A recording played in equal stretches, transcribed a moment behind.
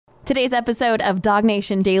Today's episode of Dog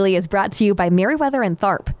Nation Daily is brought to you by Merriweather and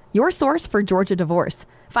Tharp, your source for Georgia divorce.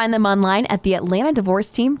 Find them online at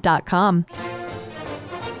theatlantadivorceteam.com.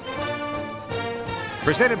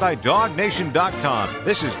 Presented by DogNation.com.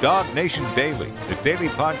 This is Dog Nation Daily, the daily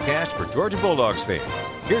podcast for Georgia Bulldogs fans.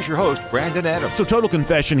 Here's your host, Brandon Adams. So total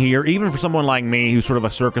confession here, even for someone like me who's sort of a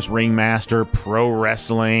circus ringmaster, pro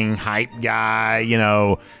wrestling, hype guy,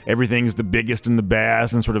 everything's the biggest and the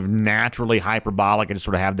best and sort of naturally hyperbolic. I just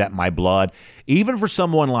sort of have that in my blood. Even for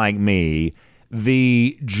someone like me,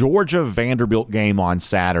 the Georgia-Vanderbilt game on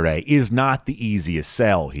Saturday is not the easiest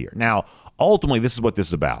sell here. Now, ultimately, this is what this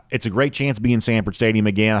is about. It's a great chance to be in Sanford Stadium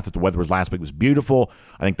again. I thought the weather last week was beautiful.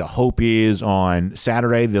 I think the hope is on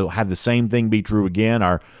Saturday they'll have the same thing be true again.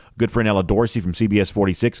 Our good friend Ella Dorsey from CBS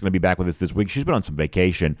 46 is going to be back with us this week. She's been on some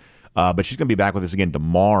vacation, but she's going to be back with us again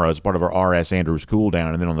tomorrow as part of our R.S. Andrews cool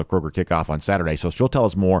down and then on the Kroger kickoff on Saturday. So she'll tell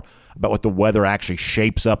us more about what the weather actually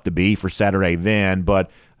shapes up to be for Saturday then. But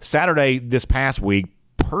Saturday this past week,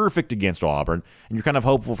 perfect against Auburn, and you're kind of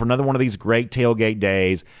hopeful for another one of these great tailgate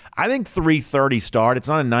days. I think 3:30 start. It's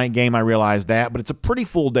not a night game, I realize that, but it's a pretty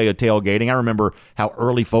full day of tailgating. I remember how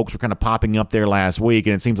early folks were kind of popping up there last week,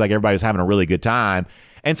 and it seems like everybody was having a really good time.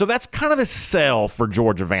 And so that's kind of the sell for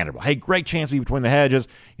Georgia Vanderbilt. Hey, great chance to be between the hedges.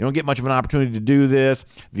 You don't get much of an opportunity to do this.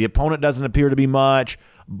 The opponent doesn't appear to be much.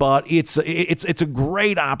 But it's a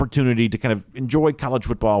great opportunity to kind of enjoy college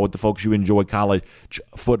football with the folks you enjoy college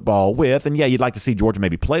football with. And, yeah, you'd like to see Georgia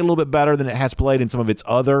maybe play a little bit better than it has played in some of its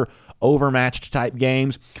other overmatched type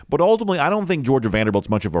games. But ultimately, I don't think Georgia Vanderbilt's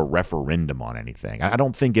much of a referendum on anything. I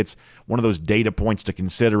don't think it's one of those data points to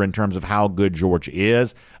consider in terms of how good Georgia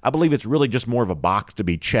is. I believe it's really just more of a box to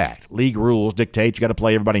be checked. League rules dictate you got to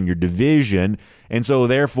play everybody in your division. And so,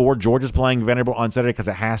 therefore, Georgia's playing Vanderbilt on Saturday because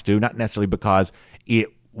it has to, not necessarily because it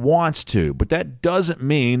wants to. But that doesn't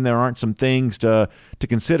mean there aren't some things to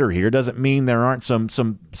consider here. Doesn't mean there aren't some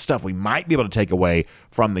stuff we might be able to take away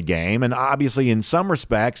from the game. And obviously, in some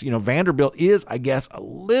respects, Vanderbilt is, I guess, a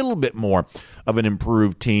little bit more of an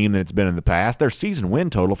improved team than it's been in the past. Their season win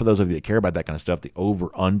total, for those of you that care about that kind of stuff, the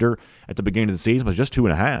over-under at the beginning of the season was just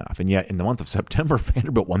 2.5. And yet, in the month of September,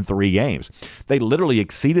 Vanderbilt won 3 games. They literally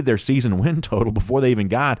exceeded their season win total before they even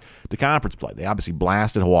got to conference play. They obviously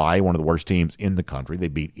blasted Hawaii, one of the worst teams in the country. They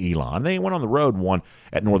beat Elon. They went on the road and won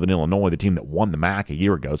at Northern Illinois, the team that won the MAC a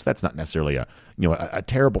year ago. So that's not necessarily a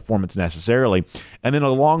terrible performance necessarily. And then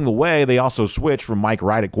along the way, they also switched from Mike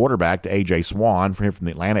Wright at quarterback to A.J. Swan from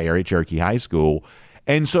the Atlanta area, Cherokee High School.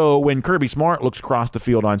 And so when Kirby Smart looks across the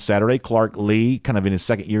field on Saturday, Clark Lee, kind of in his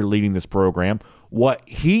second year leading this program, what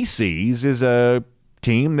he sees is a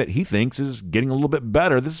team that he thinks is getting a little bit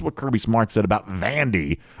better. This is what Kirby Smart said about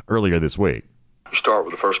Vandy earlier this week. You start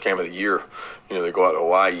with the first game of the year. They go out to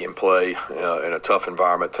Hawaii and play in a tough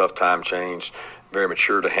environment, tough time change, very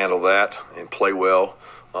mature to handle that and play well.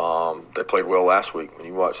 They played well last week. When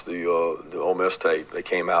you watch the Ole Miss tape, they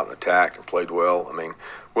came out and attacked and played well.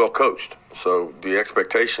 Well coached. So the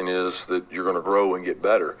expectation is that you're going to grow and get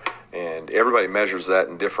better. And everybody measures that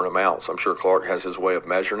in different amounts. I'm sure Clark has his way of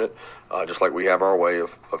measuring it, just like we have our way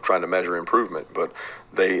of trying to measure improvement. But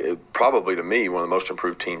they probably, to me, one of the most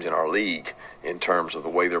improved teams in our league in terms of the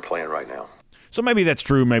way they're playing right now. So maybe that's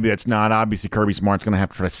true, maybe that's not. Obviously, Kirby Smart's going to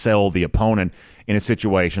have to try to sell the opponent in a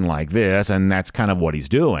situation like this, and that's kind of what he's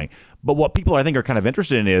doing. But what people, I think, are kind of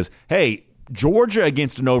interested in is, hey, Georgia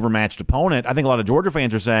against an overmatched opponent, I think a lot of Georgia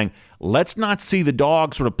fans are saying, let's not see the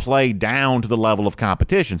Dogs sort of play down to the level of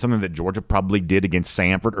competition, something that Georgia probably did against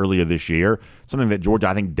Sanford earlier this year, something that Georgia,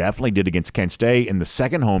 I think, definitely did against Kent State in the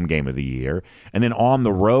second home game of the year. And then on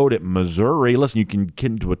the road at Missouri, listen, you can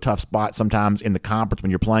get into a tough spot sometimes in the conference when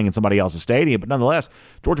you're playing in somebody else's stadium, but nonetheless,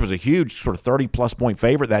 Georgia was a huge sort of 30-plus point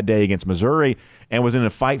favorite that day against Missouri and was in a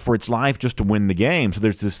fight for its life just to win the game. So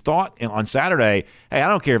there's this thought on Saturday, hey, I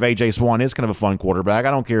don't care if A.J. Swan is kind of a fun quarterback.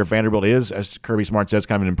 I don't care if Vanderbilt is, as Kirby Smart says,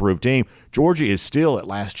 kind of an improved team. Georgia is still, at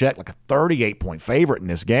last check, like a 38-point favorite in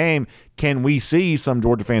this game. Can we see, some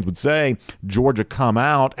Georgia fans would say, Georgia come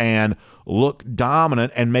out and look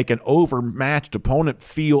dominant and make an overmatched opponent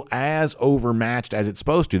feel as overmatched as it's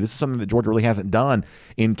supposed to? This is something that Georgia really hasn't done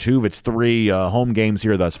in 2 of its 3 home games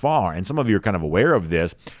here thus far. And some of you are kind of aware of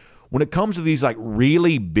this. When it comes to these like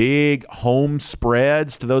really big home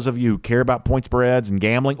spreads, to those of you who care about point spreads and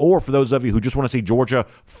gambling, or for those of you who just want to see Georgia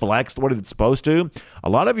flex what it's supposed to, a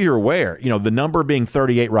lot of you are aware, the number being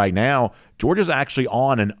 38 right now, Georgia's actually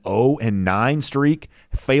on an 0-9 streak,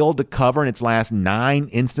 failed to cover in its last 9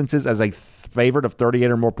 instances as a favorite of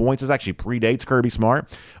 38 or more points. This actually predates Kirby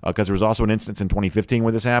Smart because there was also an instance in 2015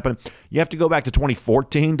 where this happened. You have to go back to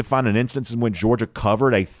 2014 to find an instance in which Georgia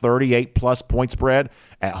covered a 38-plus point spread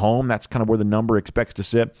at home. That's kind of where the number expects to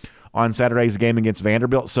sit on Saturday's game against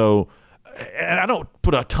Vanderbilt. So, and I don't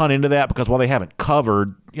put a ton into that because while they haven't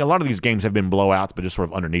covered, a lot of these games have been blowouts, but just sort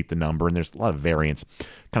of underneath the number, and there's a lot of variance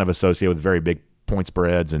kind of associated with very big point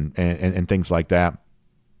spreads and things like that.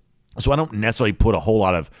 So I don't necessarily put a whole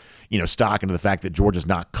lot of stock into the fact that Georgia's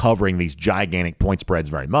not covering these gigantic point spreads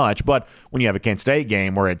very much. But when you have a Kent State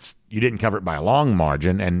game where you didn't cover it by a long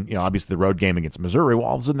margin, and obviously the road game against Missouri, well,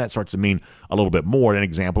 all of a sudden that starts to mean a little bit more. An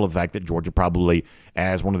example of the fact that Georgia probably,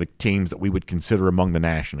 as one of the teams that we would consider among the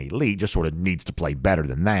national elite, just sort of needs to play better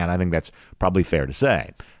than that. I think that's probably fair to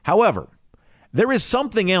say. However, there is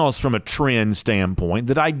something else from a trend standpoint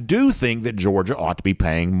that I do think that Georgia ought to be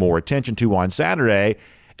paying more attention to on Saturday.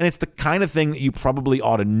 And it's the kind of thing that you probably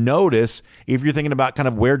ought to notice if you're thinking about kind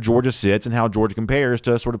of where Georgia sits and how Georgia compares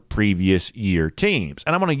to sort of previous year teams.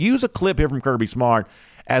 And I'm going to use a clip here from Kirby Smart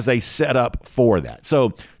as a setup for that.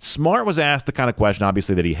 So Smart was asked the kind of question,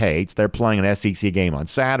 obviously, that he hates. They're playing an SEC game on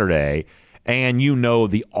Saturday, and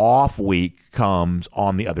the off week comes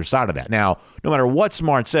on the other side of that. Now, no matter what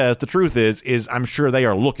Smart says, the truth is I'm sure they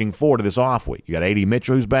are looking forward to this off week. You got A.D.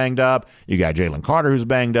 Mitchell who's banged up. You got Jalen Carter who's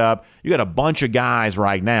banged up. You got a bunch of guys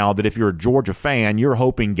right now that if you're a Georgia fan, you're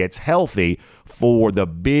hoping gets healthy for the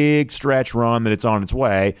big stretch run that it's on its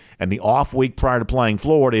way. And the off week prior to playing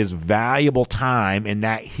Florida is valuable time in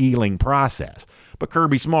that healing process. But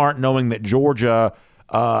Kirby Smart, knowing that Georgia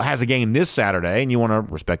has a game this Saturday, and you want to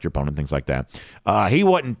respect your opponent, things like that. He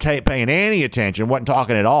wasn't paying any attention, wasn't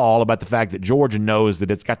talking at all about the fact that Georgia knows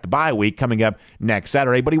that it's got the bye week coming up next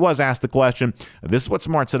Saturday, but he was asked the question. This is what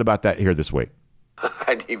Smart said about that here this week. I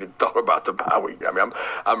hadn't even thought about the bye week. I mean,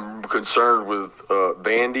 I'm concerned with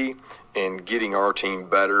Vandy and getting our team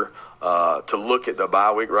better. To look at the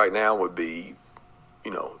bye week right now would be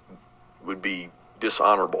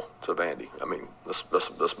dishonorable to Vandy. I mean,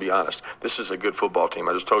 let's be honest. This is a good football team.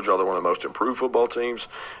 I just told y'all they're one of the most improved football teams,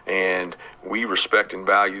 and we respect and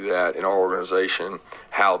value that in our organization,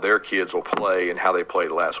 how their kids will play and how they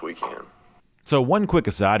played last weekend. So one quick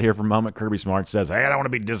aside here for a moment. Kirby Smart says, hey, I don't want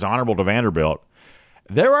to be dishonorable to Vanderbilt.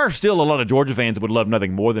 There are still a lot of Georgia fans that would love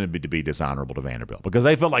nothing more than to be dishonorable to Vanderbilt because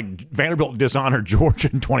they felt like Vanderbilt dishonored Georgia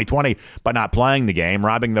in 2020 by not playing the game,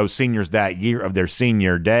 robbing those seniors that year of their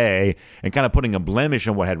senior day, and kind of putting a blemish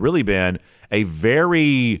on what had really been a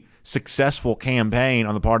very successful campaign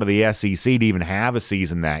on the part of the SEC to even have a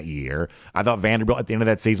season that year. I thought Vanderbilt at the end of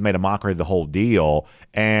that season made a mockery of the whole deal,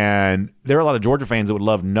 and there are a lot of Georgia fans that would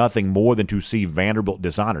love nothing more than to see Vanderbilt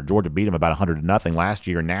dishonored. Georgia beat them about 100-0 last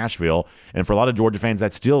year in Nashville, and for a lot of Georgia fans,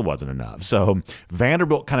 that still wasn't enough. So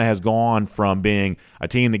Vanderbilt kind of has gone from being a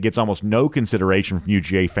team that gets almost no consideration from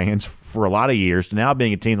UGA fans for a lot of years to now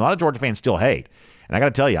being a team a lot of Georgia fans still hate. And I got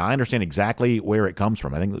to tell you, I understand exactly where it comes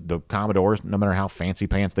from. I think the Commodores, no matter how fancy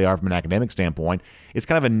pants they are from an academic standpoint, it's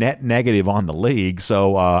kind of a net negative on the league.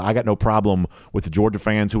 So I got no problem with the Georgia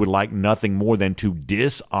fans who would like nothing more than to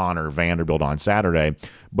dishonor Vanderbilt on Saturday.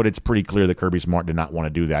 But it's pretty clear that Kirby Smart did not want to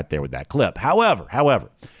do that there with that clip. However,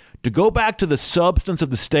 to go back to the substance of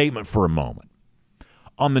the statement for a moment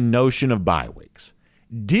on the notion of bye weeks,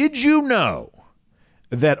 did you know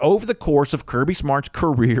that over the course of Kirby Smart's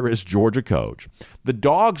career as Georgia coach, the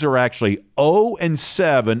Dogs are actually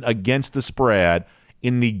 0-7 against the spread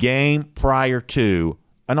in the game prior to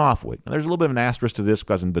an off week? Now, there's a little bit of an asterisk to this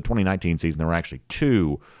because in the 2019 season, there were actually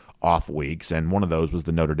 2 off weeks, and one of those was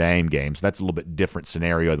the Notre Dame game. So that's a little bit different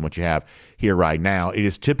scenario than what you have here right now. It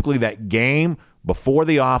is typically that game before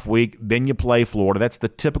the off week, then you play Florida. That's the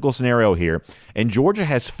typical scenario here. And Georgia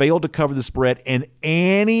has failed to cover the spread in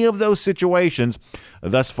any of those situations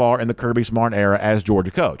thus far in the Kirby Smart era as Georgia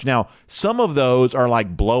coach. Now, some of those are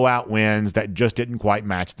like blowout wins that just didn't quite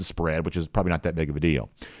match the spread, which is probably not that big of a deal.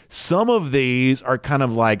 Some of these are kind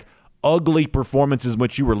of like ugly performances in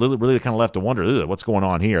which you were really kind of left to wonder, what's going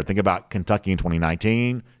on here? Think about Kentucky in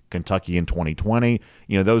 2019, Kentucky in 2020.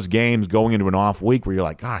 Those games going into an off week where you're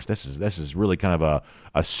like, gosh, this is really kind of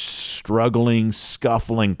a struggling,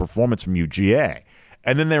 scuffling performance from UGA.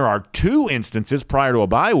 And then there are 2 instances prior to a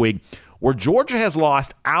bye week where Georgia has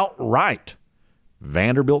lost outright.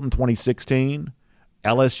 Vanderbilt in 2016,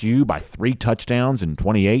 LSU by 3 touchdowns in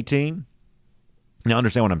 2018. Now,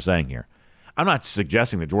 understand what I'm saying here. I'm not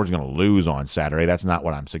suggesting that Georgia's going to lose on Saturday. That's not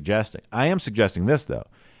what I'm suggesting. I am suggesting this, though,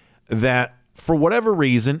 that for whatever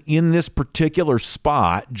reason, in this particular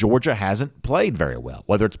spot, Georgia hasn't played very well,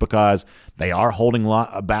 whether it's because they are holding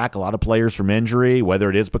back a lot of players from injury, whether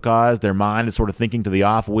it is because their mind is sort of thinking to the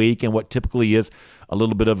off week and what typically is a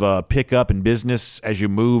little bit of a pickup in business as you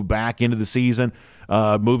move back into the season.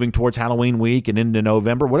 moving towards Halloween week and into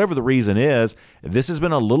November, whatever the reason is, this has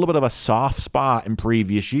been a little bit of a soft spot in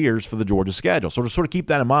previous years for the Georgia schedule. So to sort of keep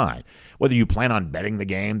that in mind, whether you plan on betting the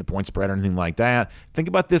game, the point spread, or anything like that, think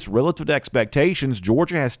about this relative to expectations.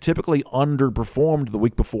 Georgia has typically underperformed the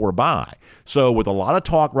week before a bye. So with a lot of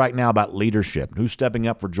talk right now about leadership, who's stepping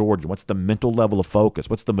up for Georgia, what's the mental level of focus,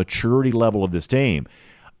 what's the maturity level of this team,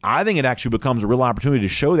 I think it actually becomes a real opportunity to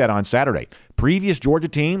show that on Saturday. Previous Georgia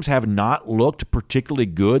teams have not looked particularly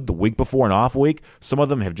good the week before an off week. Some of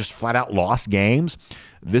them have just flat out lost games.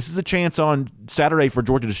 This is a chance on Saturday for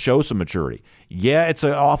Georgia to show some maturity. Yeah, it's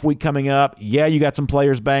an off week coming up. Yeah, you got some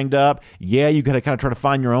players banged up. Yeah, you got to kind of try to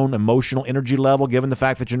find your own emotional energy level given the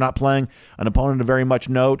fact that you're not playing an opponent of very much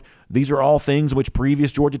note. These are all things which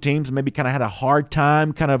previous Georgia teams maybe kind of had a hard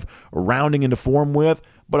time kind of rounding into form with.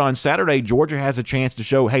 But on Saturday, Georgia has a chance to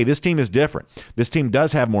show, hey, this team is different. This team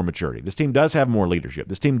does have more maturity. This team does have more leadership.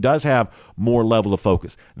 This team does have more level of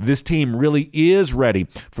focus. This team really is ready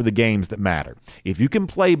for the games that matter. If you can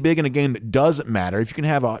play big in a game that doesn't matter, if you can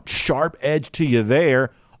have a sharp edge to you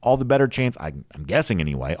there, all the better chance, I'm guessing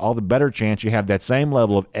anyway, all the better chance you have that same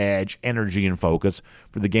level of edge, energy, and focus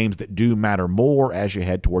for the games that do matter more as you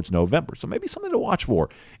head towards November. So maybe something to watch for.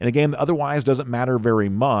 In a game that otherwise doesn't matter very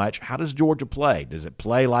much, how does Georgia play? Does it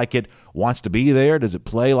play like it wants to be there? Does it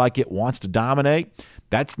play like it wants to dominate?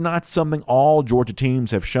 That's not something all Georgia teams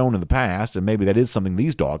have shown in the past, and maybe that is something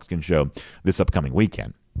these dogs can show this upcoming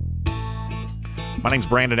weekend. My name's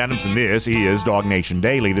Brandon Adams, and this is Dog Nation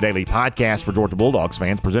Daily, the daily podcast for Georgia Bulldogs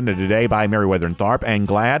fans, presented today by Merriweather and Tharp, and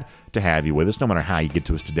glad to have you with us, no matter how you get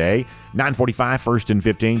to us today. 9:45, first and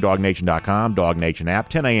 15, DogNation.com, Dog Nation app.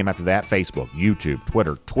 10 a.m. after that, Facebook, YouTube,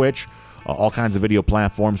 Twitter, Twitch, all kinds of video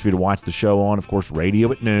platforms for you to watch the show on. Of course,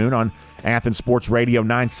 radio at noon on Athens Sports Radio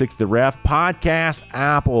 960 The Ref, podcast,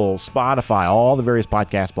 Apple, Spotify, all the various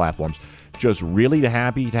podcast platforms. Just really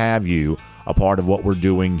happy to have you a part of what we're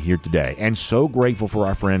doing here today. And so grateful for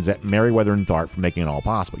our friends at Merriweather and Tharp for making it all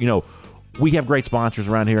possible. You know, we have great sponsors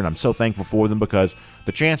around here, and I'm so thankful for them because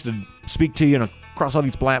the chance to speak to you across all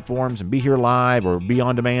these platforms and be here live or be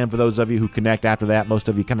on demand for those of you who connect after that, most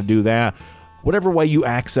of you kind of do that. Whatever way you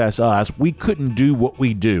access us, we couldn't do what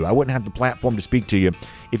we do. I wouldn't have the platform to speak to you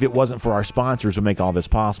if it wasn't for our sponsors who make all this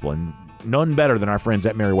possible. And none better than our friends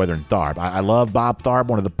at Merriweather and Tharp. I love Bob Tharp,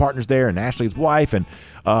 one of the partners there, and Ashley, his wife, and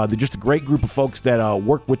they're just a great group of folks that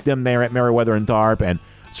work with them there at Merriweather and Tharp. And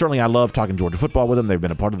certainly I love talking Georgia football with them. They've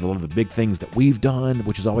been a part of a lot of the big things that we've done,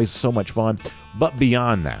 which is always so much fun. But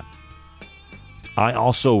beyond that, I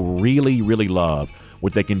also really, really love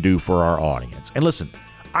what they can do for our audience. And listen,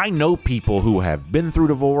 I know people who have been through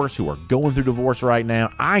divorce, who are going through divorce right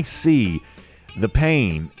now. I see the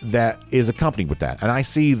pain that is accompanied with that, and I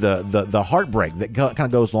see the heartbreak that kind of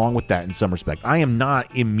goes along with that in some respects. I am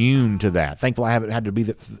not immune to that. Thankfully, I haven't had to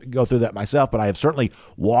go through that myself, but I have certainly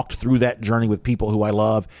walked through that journey with people who I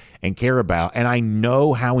love and care about, and I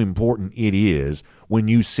know how important it is when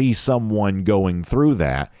you see someone going through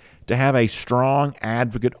that to have a strong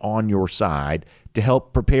advocate on your side to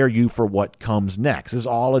help prepare you for what comes next. This is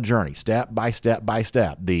all a journey, step by step by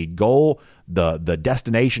step. The goal, the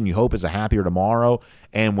destination you hope is a happier tomorrow.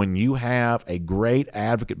 And when you have a great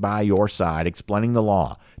advocate by your side explaining the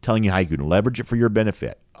law, telling you how you can leverage it for your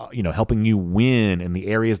benefit, helping you win in the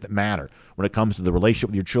areas that matter when it comes to the relationship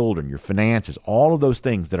with your children, your finances, all of those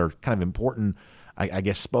things that are kind of important, I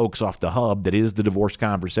guess, spokes off the hub that is the divorce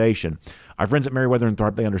conversation. Our friends at Merriweather and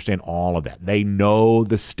Tharp, they understand all of that. They know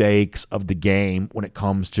the stakes of the game when it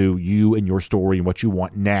comes to you and your story and what you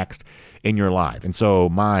want next in your life. And so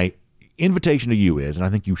my invitation to you is, and I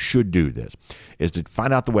think you should do this, is to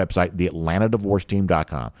find out the website,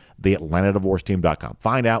 theatlantadivorceteam.com, theatlantadivorceteam.com.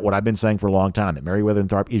 Find out what I've been saying for a long time, that Merriweather and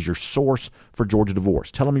Tharp is your source for Georgia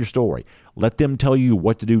divorce. Tell them your story. Let them tell you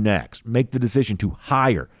what to do next. Make the decision to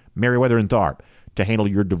hire Merriweather and Tharp to handle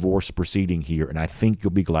your divorce proceeding here, and I think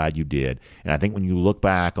you'll be glad you did. And I think when you look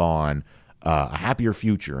back on a happier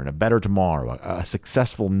future and a better tomorrow, a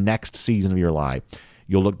successful next season of your life,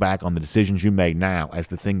 you'll look back on the decisions you made now as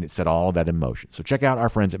the thing that set all of that in motion. So check out our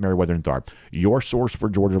friends at Merriweather and Tharp, your source for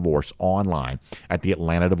Georgia divorce, online at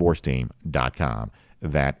theatlantadivorceteam.com.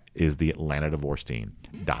 That is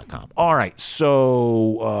theatlantadivorceteam.com. All right,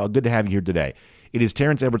 so good to have you here today. It is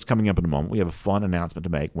Terrence Edwards coming up in a moment. We have a fun announcement to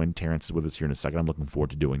make when Terrence is with us here in a second. I'm looking forward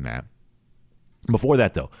to doing that. Before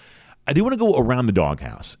that, though, I do want to go around the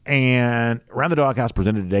doghouse. And around the doghouse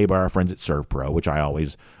presented today by our friends at ServPro, which I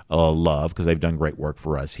always love because they've done great work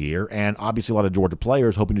for us here. And obviously a lot of Georgia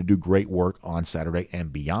players hoping to do great work on Saturday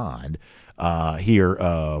and beyond. here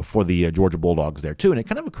for the Georgia Bulldogs there, too. And it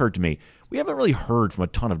kind of occurred to me, we haven't really heard from a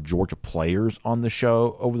ton of Georgia players on the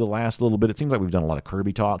show over the last little bit. It seems like we've done a lot of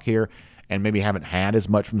Kirby talk here and maybe haven't had as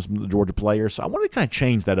much from some of the Georgia players. So I wanted to kind of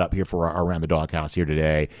change that up here for our Around the Doghouse here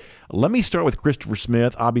today. Let me start with Christopher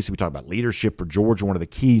Smith. Obviously, we talk about leadership for Georgia. One of the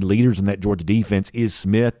key leaders in that Georgia defense is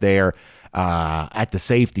Smith there at the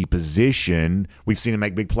safety position. We've seen him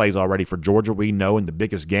make big plays already for Georgia. We know in the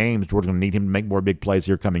biggest games, Georgia's going to need him to make more big plays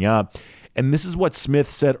here coming up. And this is what Smith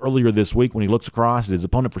said earlier this week when he looks across at his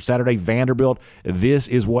opponent for Saturday, Vanderbilt. This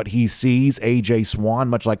is what he sees. A.J. Swann,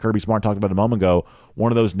 much like Kirby Smart talked about a moment ago,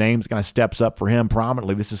 one of those names kind of steps up for him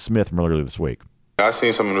prominently. This is Smith from earlier this week. I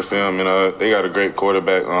seen some of the film, and they got a great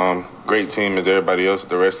quarterback, great team as everybody else,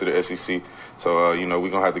 the rest of the SEC. So, we're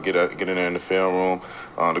going to have to get in there in the film room.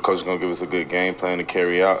 The coach is going to give us a good game plan to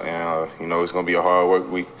carry out, and, it's going to be a hard work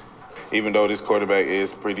week. Even though this quarterback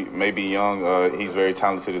is maybe young, he's very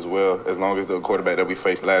talented as well, as long as the quarterback that we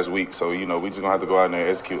faced last week. So, we just going to have to go out there and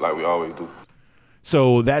execute like we always do.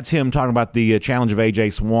 So that's him talking about the challenge of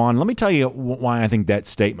A.J. Swann. Let me tell you why I think that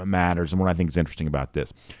statement matters and what I think is interesting about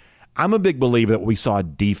this. I'm a big believer that what we saw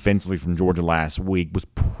defensively from Georgia last week was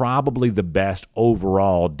probably the best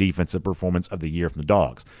overall defensive performance of the year from the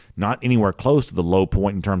Dogs. Not anywhere close to the low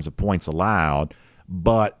point in terms of points allowed,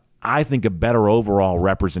 but I think a better overall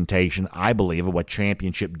representation, I believe, of what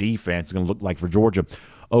championship defense is going to look like for Georgia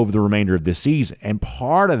over the remainder of this season. And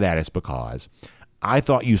part of that is because I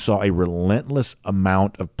thought you saw a relentless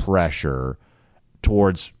amount of pressure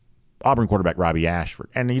towards Auburn quarterback Robbie Ashford.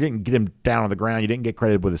 And you didn't get him down on the ground. You didn't get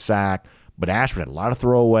credited with a sack. But Ashford had a lot of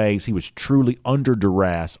throwaways. He was truly under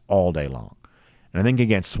duress all day long. And I think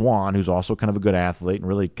against Swann, who's also kind of a good athlete and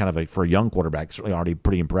really kind of for a young quarterback, certainly already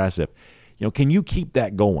pretty impressive. Can you keep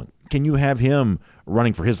that going? Can you have him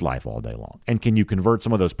running for his life all day long? And can you convert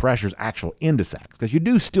some of those pressures actually into sacks? Because you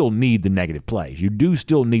do still need the negative plays. You do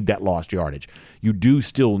still need that lost yardage. You do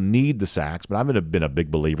still need the sacks. But I've been a big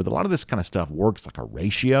believer that a lot of this kind of stuff works like a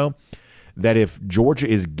ratio, that if Georgia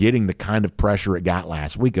is getting the kind of pressure it got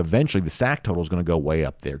last week, eventually the sack total is going to go way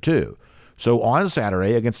up there too. So on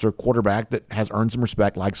Saturday, against a quarterback that has earned some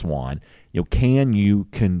respect like Swann, can you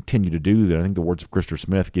continue to do that? I think the words of Christopher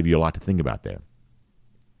Smith give you a lot to think about there.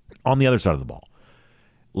 On the other side of the ball,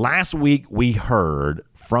 last week we heard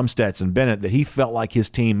from Stetson Bennett that he felt like his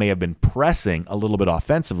team may have been pressing a little bit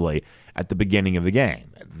offensively at the beginning of the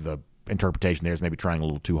game. The interpretation there is maybe trying a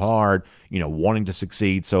little too hard, wanting to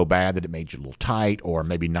succeed so bad that it made you a little tight, or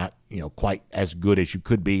maybe not, quite as good as you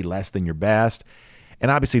could be, less than your best. And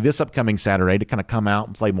obviously this upcoming Saturday to kind of come out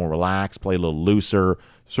and play more relaxed, play a little looser,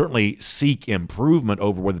 certainly seek improvement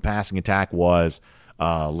over where the passing attack was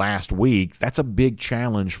last week. That's a big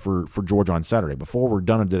challenge for Georgia on Saturday. Before we're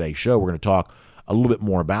done in today's show, we're going to talk a little bit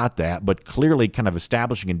more about that, but clearly kind of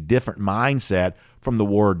establishing a different mindset from the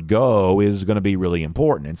word go is going to be really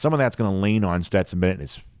important. And some of that's going to lean on Stetson Bennett and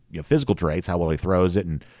his physical traits, how well he throws it,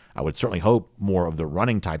 and I would certainly hope more of the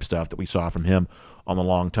running type stuff that we saw from him on the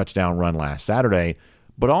long touchdown run last Saturday.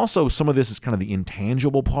 But also some of this is kind of the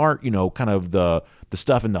intangible part, kind of the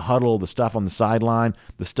stuff in the huddle, the stuff on the sideline,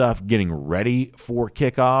 the stuff getting ready for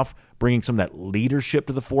kickoff, bringing some of that leadership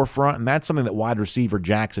to the forefront. And that's something that wide receiver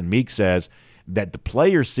Jackson Meeks says that the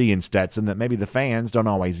players see in Stetson that maybe the fans don't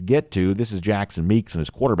always get to. This is Jackson Meeks and his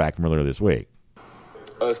quarterback from earlier this week.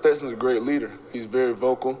 Stetson's a great leader. He's very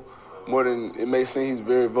vocal. More than it may seem, he's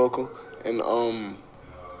very vocal. And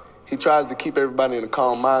he tries to keep everybody in a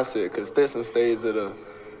calm mindset because Stetson stays at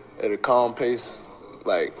a calm pace.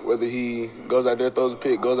 Like, whether he goes out there, throws a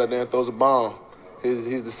pick, goes out there and throws a bomb, he's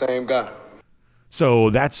the same guy. So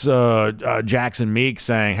that's Jackson Meeks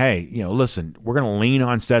saying, hey, listen, we're going to lean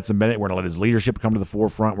on Stetson Bennett. We're going to let his leadership come to the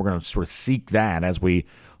forefront. We're going to sort of seek that as we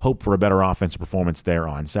hope for a better offensive performance there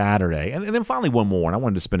on Saturday. And then finally one more, and I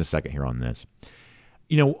wanted to spend a second here on this.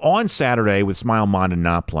 On Saturday, with Smile Mondon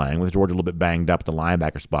not playing, with Georgia a little bit banged up at the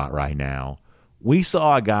linebacker spot right now, we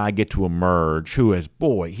saw a guy get to emerge who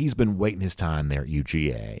he's been waiting his time there at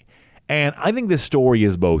UGA. And I think this story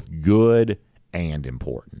is both good and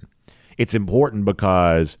important. It's important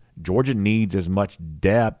because Georgia needs as much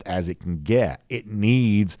depth as it can get. It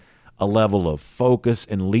needs a level of focus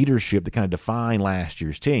and leadership to kind of define last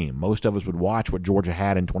year's team. Most of us would watch what Georgia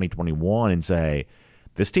had in 2021 and say,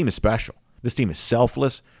 this team is special. This team is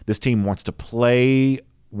selfless. This team wants to play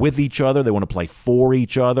with each other. They want to play for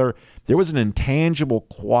each other. There was an intangible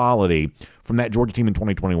quality from that Georgia team in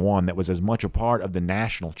 2021 that was as much a part of the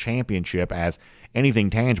national championship as anything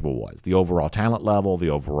tangible was. The overall talent level, the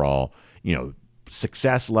overall,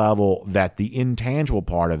 success level, that the intangible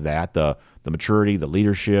part of that, the maturity, the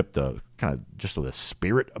leadership, the kind of just the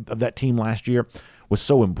spirit of that team last year was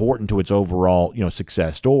so important to its overall,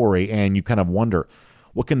 success story. And you kind of wonder,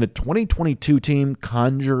 well, can the 2022 team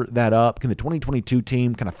conjure that up? Can the 2022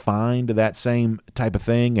 team kind of find that same type of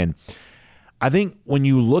thing? And I think when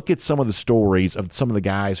you look at some of the stories of some of the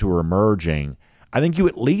guys who are emerging, I think you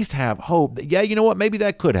at least have hope that, you know what, maybe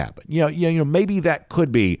that could happen. Maybe that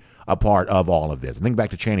could be a part of all of this. I think back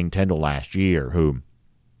to Channing Tindall last year, who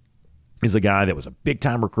is a guy that was a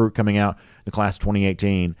big-time recruit coming out in the class of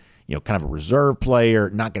 2018, kind of a reserve player,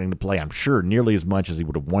 not getting to play, I'm sure, nearly as much as he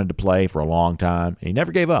would have wanted to play for a long time. And he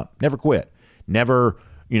never gave up, never quit, never,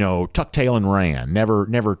 tucked tail and ran,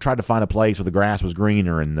 never tried to find a place where the grass was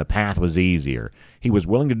greener and the path was easier. He was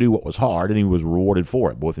willing to do what was hard, and he was rewarded for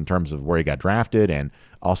it, both in terms of where he got drafted and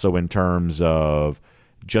also in terms of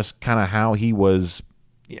just kind of how he was,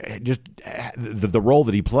 just the role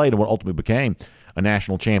that he played and what ultimately became a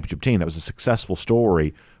national championship team. That was a successful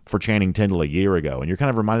story for Channing Tindall a year ago. And you're kind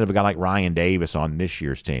of reminded of a guy like Ryan Davis on this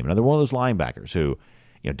year's team, another one of those linebackers who,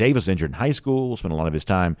 Davis was injured in high school, spent a lot of his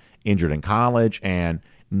time injured in college, and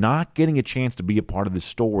not getting a chance to be a part of this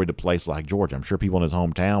story to a place like Georgia. I'm sure people in his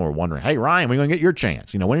hometown were wondering, hey, Ryan, when are you going to get your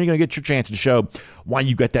chance? When are you going to get your chance to show why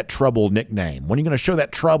you got that trouble nickname? When are you going to show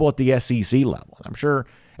that trouble at the SEC level? And I'm sure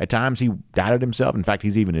at times he doubted himself. In fact,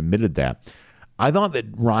 he's even admitted that. I thought that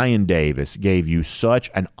Ryan Davis gave you such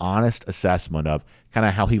an honest assessment of kind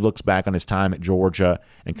of how he looks back on his time at Georgia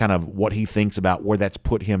and kind of what he thinks about where that's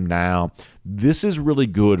put him now. This is really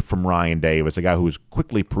good from Ryan Davis, a guy who is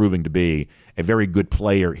quickly proving to be a very good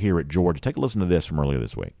player here at Georgia. Take a listen to this from earlier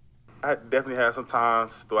this week. I definitely had some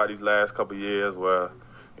times throughout these last couple of years where,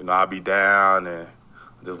 I'll be down and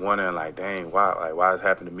just wondering, like, dang, why this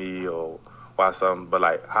happened to me or why something. But,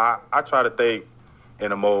 I try to think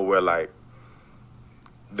in a mode where,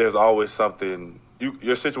 there's always something.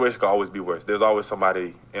 Your situation can always be worse. There's always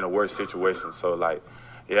somebody in a worse situation. So,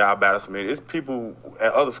 I battle some injuries. It's people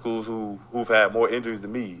at other schools who've had more injuries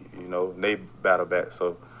than me, and they battle back.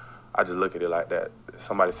 So I just look at it like that.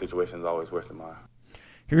 Somebody's situation is always worse than mine.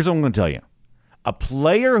 Here's what I'm going to tell you. A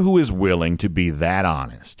player who is willing to be that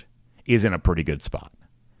honest is in a pretty good spot.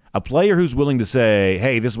 A player who's willing to say,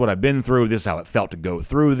 hey, this is what I've been through. This is how it felt to go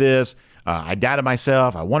through this. I doubted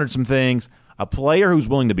myself. I wondered some things. A player who's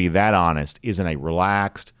willing to be that honest is in a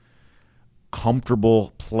relaxed,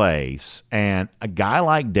 comfortable place. And a guy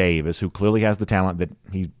like Davis, who clearly has the talent that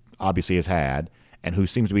he obviously has had and who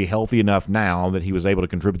seems to be healthy enough now that he was able to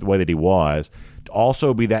contribute the way that he was, to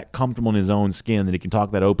also be that comfortable in his own skin that he can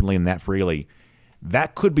talk that openly and that freely,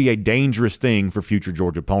 that could be a dangerous thing for future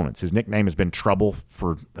Georgia opponents. His nickname has been Trouble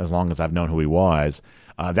for as long as I've known who he was.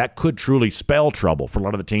 That could truly spell trouble for a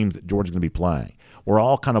lot of the teams that Georgia's going to be playing. We're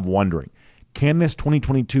all kind of wondering, can this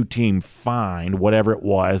 2022 team find whatever it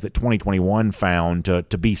was that 2021 found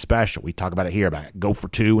to be special? We talk about it here, about go for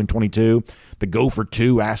two in 22. The go for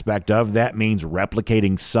two aspect of that means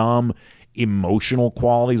replicating some emotional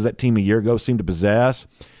qualities that team a year ago seemed to possess.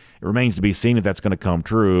 It remains to be seen if that's going to come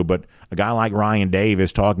true, but a guy like Ryan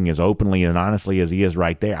Davis talking as openly and honestly as he is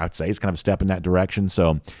right there, I'd say it's kind of a step in that direction.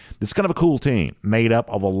 So this is kind of a cool team made up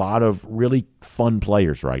of a lot of really fun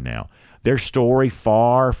players right now. Their story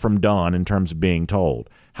far from done in terms of being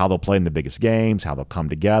told. How they'll play in the biggest games, how they'll come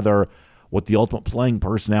together, what the ultimate playing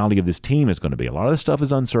personality of this team is going to be. A lot of this stuff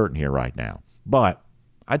is uncertain here right now. But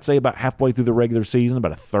I'd say about halfway through the regular season,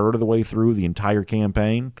 about a third of the way through the entire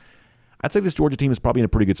campaign, I'd say this Georgia team is probably in a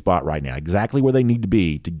pretty good spot right now, exactly where they need to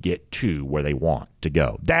be to get to where they want to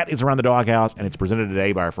go. That is Around the Doghouse, and it's presented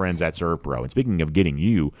today by our friends at ServPro. And speaking of getting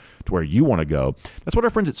you to where you want to go, that's what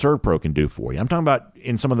our friends at ServPro can do for you. I'm talking about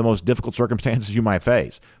in some of the most difficult circumstances you might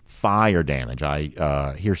face. Fire damage.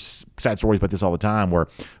 I hear sad stories about this all the time where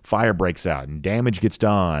fire breaks out and damage gets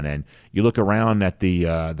done, and you look around at the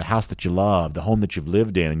house that you love, the home that you've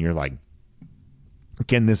lived in, and you're like,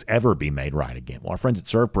 can this ever be made right again? Well, our friends at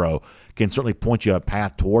ServPro can certainly point you a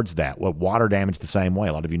path towards that. Well, water damage the same way.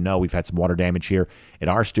 A lot of you know we've had some water damage here at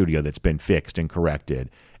our studio that's been fixed and corrected,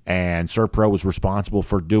 and ServPro was responsible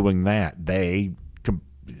for doing that. They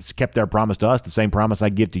kept their promise to us, the same promise I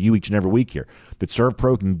give to you each and every week here, that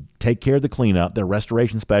ServPro can take care of the cleanup. Their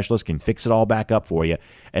restoration specialist can fix it all back up for you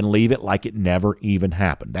and leave it like it never even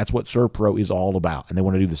happened. That's what ServPro is all about, and they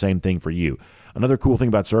want to do the same thing for you. Another cool thing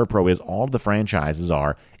about ServPro is all of the franchises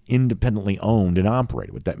are independently owned and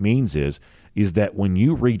operated. What that means is that when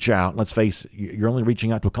you reach out, let's face it, you're only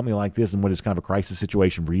reaching out to a company like this in what is kind of a crisis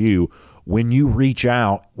situation for you. When you reach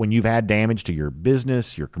out, when you've had damage to your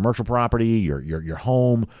business, your commercial property, your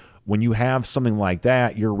home, when you have something like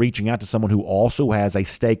that, you're reaching out to someone who also has a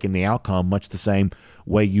stake in the outcome, much the same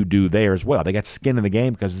way you do there as well. They got skin in the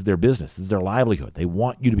game because it's their business. It's their livelihood. They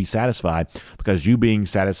want you to be satisfied because you being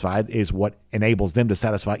satisfied is what enables them to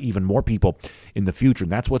satisfy even more people in the future.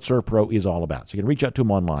 And that's what ServPro is all about. So you can reach out to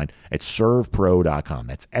them online at servpro.com.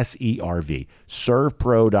 That's SERV,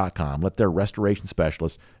 servpro.com. Let their restoration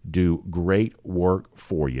specialists do great work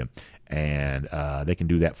for you. And they can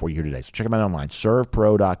do that for you here today. So check them out online,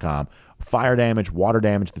 servpro.com. Fire damage, water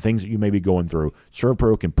damage, the things that you may be going through,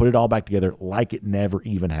 ServPro can put it all back together like it never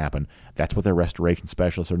even happened. That's what their restoration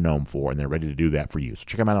specialists are known for, and they're ready to do that for you. So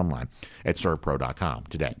check them out online at servpro.com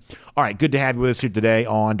today. All right, good to have you with us here today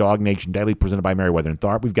on Dog Nation Daily, presented by Merriweather and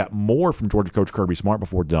Tharp. We've got more from Georgia coach Kirby Smart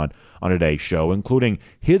before we're done on today's show, including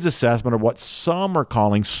his assessment of what some are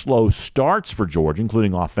calling slow starts for Georgia,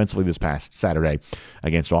 including offensively this past Saturday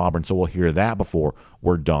against Auburn. So we'll hear that before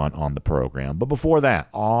we're done on the program. But before that,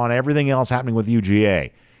 on everything else happening with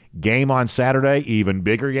UGA, game on Saturday, even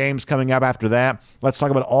bigger games coming up after that. Let's talk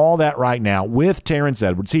about all that right now with Terrence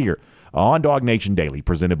Edwards here on Dog Nation Daily,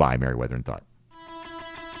 presented by Merriweather and Tharp.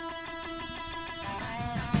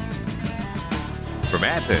 From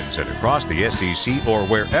Athens and across the SEC or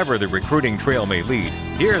wherever the recruiting trail may lead,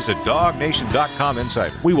 here's a DogNation.com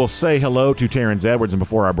insider. We will say hello to Terrence Edwards, and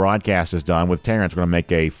before our broadcast is done with Terrence, we're going to make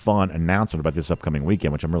a fun announcement about this upcoming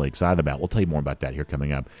weekend, which I'm really excited about. We'll tell you more about that here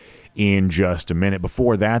coming up in just a minute.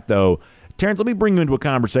 Before that, though, Terrence, let me bring you into a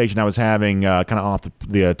conversation I was having kind of off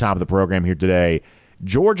the top of the program here today.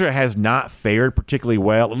 Georgia has not fared particularly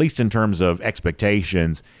well, at least in terms of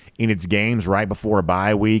expectations, in its games right before a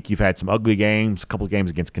bye week. You've had some ugly games, a couple of games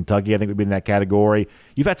against Kentucky, I think would be in that category.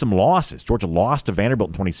 You've had some losses. Georgia lost to Vanderbilt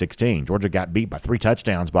in 2016. Georgia got beat by 3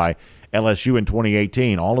 touchdowns by LSU in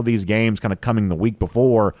 2018. All of these games kind of coming the week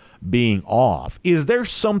before being off. Is there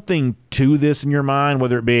something to this in your mind,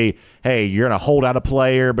 whether it be, hey, you're going to hold out a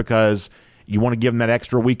player because you want to give them that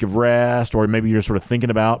extra week of rest, or maybe you're sort of thinking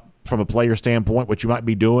about, from a player standpoint, what you might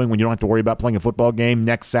be doing when you don't have to worry about playing a football game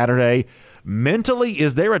next Saturday? Mentally,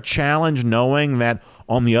 is there a challenge knowing that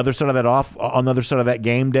on the other side of that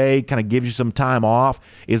game day kind of gives you some time off?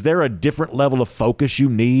 Is there a different level of focus you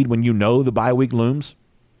need when you know the bye week looms?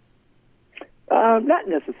 Not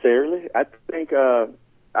necessarily. I think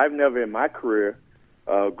I've never in my career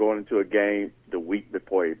going into a game the week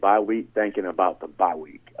before a bye week thinking about the bye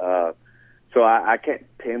week. So I can't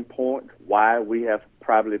pinpoint why we have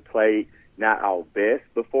probably played not our best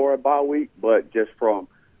before a bye week, but just from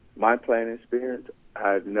my playing experience,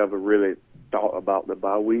 I've never really thought about the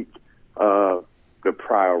bye week the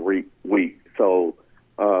prior week. So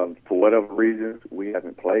for whatever reasons, we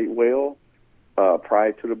haven't played well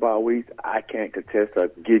prior to the bye week. I can't contest or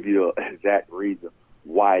give you an exact reason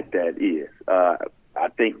why that is. I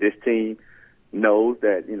think this team knows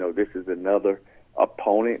that, this is another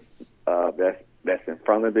opponent that's in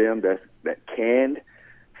front of them that can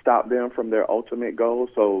stop them from their ultimate goal.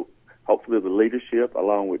 So hopefully the leadership,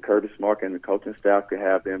 along with Kirby Smart and the coaching staff, can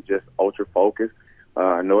have them just ultra focused.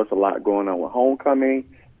 I know it's a lot going on with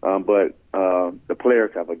homecoming, but the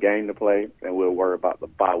players have a game to play, and we'll worry about the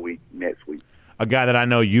bye week next week. A guy that I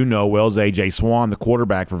know you know well is A.J. Swan, the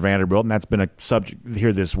quarterback for Vanderbilt, and that's been a subject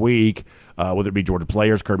here this week, whether it be Georgia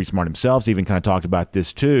players. Kirby Smart himself even kind of talked about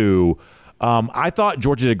this too. I thought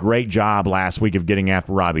Georgia did a great job last week of getting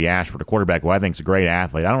after Robbie Ashford, a quarterback who I think is a great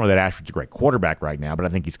athlete. I don't know that Ashford's a great quarterback right now, but I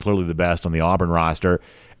think he's clearly the best on the Auburn roster.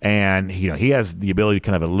 And he has the ability to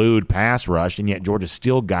kind of elude pass rush, and yet Georgia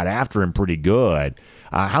still got after him pretty good.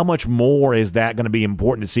 How much more is that going to be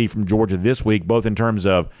important to see from Georgia this week, both in terms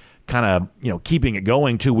of kind of keeping it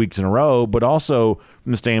going 2 weeks in a row, but also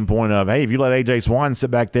from the standpoint of, hey, if you let A.J. Swan sit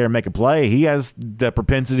back there and make a play, he has the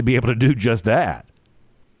propensity to be able to do just that.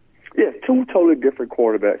 Yeah, 2 totally different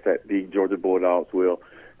quarterbacks that the Georgia Bulldogs will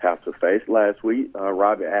have to face. Last week,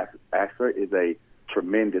 Robbie Ashford is a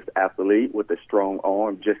tremendous athlete with a strong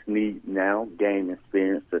arm, just need now game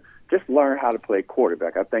experience to just learn how to play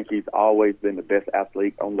quarterback. I think he's always been the best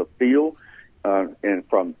athlete on the field, and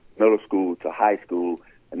from middle school to high school.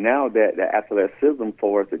 And now that the athleticism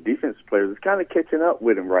for us, the defensive players, is kind of catching up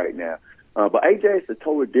with him right now. But A.J. is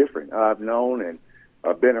totally different. I've known and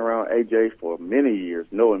I've been around A.J. for many years,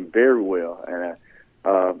 know him very well.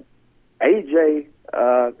 And A.J.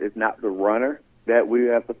 is not the runner that we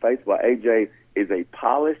have to face, but A.J. is a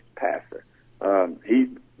polished passer. He's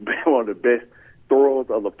been one of the best throwers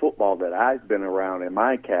of the football that I've been around in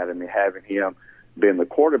my academy, having him been the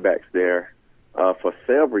quarterbacks there for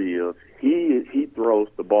several years. He throws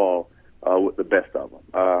the ball with the best of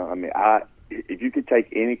them. If you could take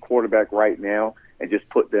any quarterback right now and just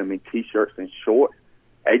put them in T-shirts and shorts,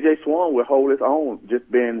 A.J. Swan will hold his own, just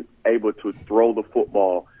being able to throw the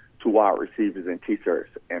football to wide receivers in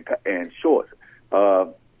T-shirts and shorts.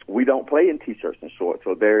 We don't play in T-shirts and shorts,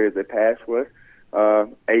 so there is a pass rush.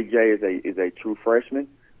 A.J. is a true freshman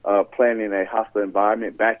playing in a hostile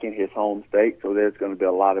environment back in his home state, so there's going to be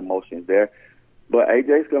a lot of emotions there. But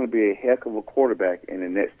A.J. is going to be a heck of a quarterback in the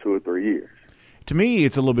next 2 or 3 years. To me,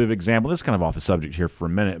 it's a little bit of an example. This is kind of off the subject here for a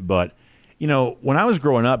minute, but when I was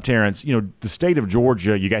growing up, Terrence, the state of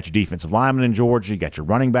Georgia, you got your defensive linemen in Georgia, you got your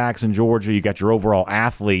running backs in Georgia, you got your overall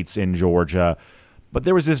athletes in Georgia. But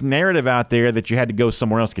there was this narrative out there that you had to go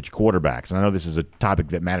somewhere else to get your quarterbacks. And I know this is a topic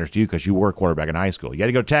that matters to you because you were a quarterback in high school. You got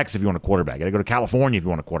to go to Texas if you want a quarterback. You got to go to California if you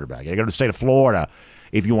want a quarterback. You got to go to the state of Florida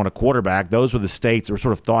if you want a quarterback. Those were the states that were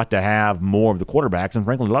sort of thought to have more of the quarterbacks. And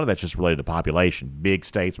frankly, a lot of that's just related to population. Big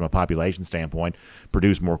states, from a population standpoint,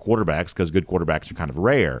 produce more quarterbacks because good quarterbacks are kind of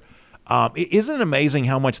rare. Isn't it amazing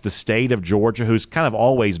how much the state of Georgia, who's kind of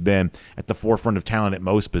always been at the forefront of talent at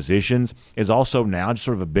most positions, is also now just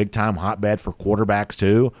sort of a big-time hotbed for quarterbacks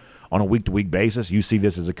too on a week-to-week basis? You see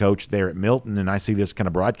this as a coach there at Milton, and I see this kind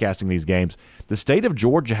of broadcasting these games. The state of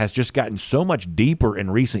Georgia has just gotten so much deeper in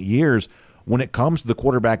recent years when it comes to the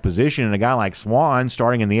quarterback position, and a guy like Swan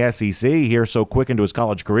starting in the SEC here so quick into his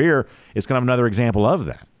college career is kind of another example of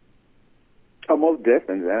that. Oh, most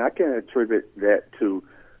definitely, and I can attribute that to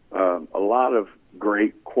a lot of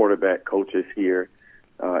great quarterback coaches here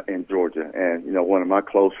in Georgia. And, one of my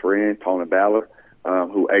close friends, Tony Ballard,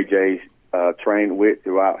 who A.J. trained with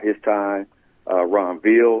throughout his time. Ron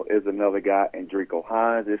Veal is another guy. Enrico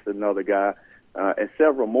Hines is another guy. And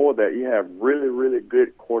several more that you have really, really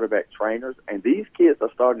good quarterback trainers. And these kids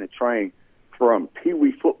are starting to train from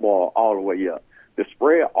Pee-wee football all the way up. The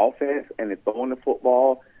spread offense and the throwing the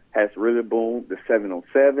football has really boomed. The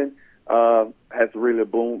 7-on-7 has really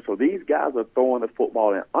boomed. So these guys are throwing the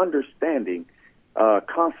football and understanding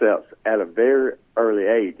concepts at a very early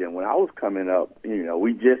age. And when I was coming up,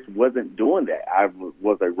 we just wasn't doing that. I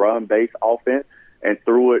was a run-based offense and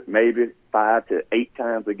threw it maybe 5 to 8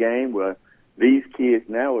 times a game. Well, these kids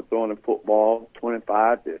now are throwing the football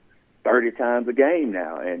 25 to 30 times a game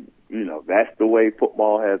now. And, that's the way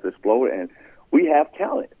football has exploded. And we have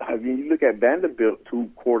talent. I mean, you look at Vanderbilt,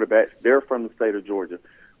 2 quarterbacks, they're from the state of Georgia,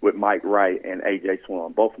 with Mike Wright and A.J.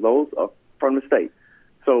 Swan. Both of those are from the state.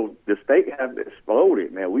 So the state has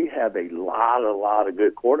exploded, man. We have a lot of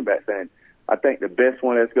good quarterbacks. And I think the best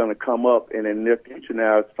one that's going to come up in the near future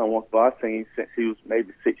now is someone who I've seen since he was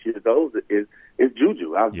maybe 6 years old is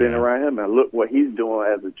Juju. I've been around him, and look what he's doing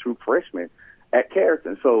as a true freshman at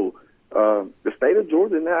Carrollton. So the state of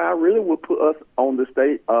Georgia now, I really would put us on the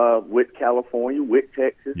state with California, with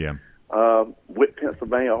Texas. Yeah. With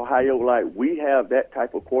Pennsylvania, Ohio, we have that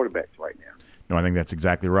type of quarterbacks right now. No, I think that's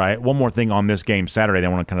exactly right. One more thing on this game Saturday. I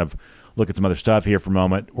want to kind of look at some other stuff here for a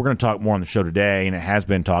moment. We're going to talk more on the show today, and it has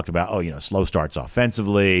been talked about, slow starts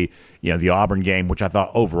offensively. The Auburn game, which I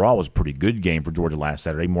thought overall was a pretty good game for Georgia last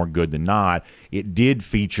Saturday, more good than not. It did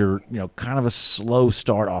feature, kind of a slow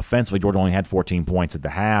start offensively. Georgia only had 14 points at the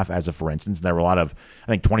half, as a for instance. There were a lot of,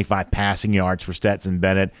 25 passing yards for Stetson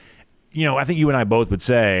Bennett. I think you and I both would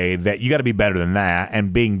say that you got to be better than that,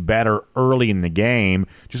 and being better early in the game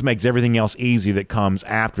just makes everything else easy that comes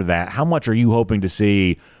after that. How much are you hoping to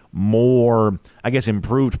see more,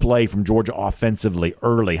 improved play from Georgia offensively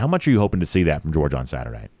early? How much are you hoping to see that from Georgia on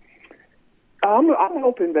Saturday? I'm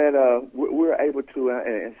hoping that we're able to,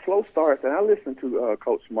 and slow starts, and I listened to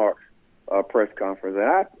Coach Mark's press conference,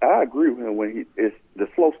 and I agree with him when the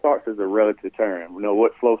slow starts is a relative term.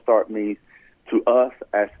 What slow start means to us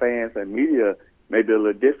as fans and media may be a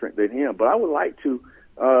little different than him, but I would like to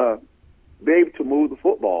be able to move the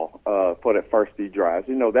football for the first few drives.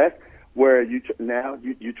 That's where you're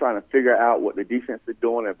trying to figure out what the defense is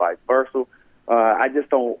doing and vice versa. I just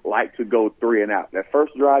don't like to go 3 and out. That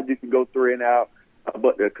first drive you can go 3 and out,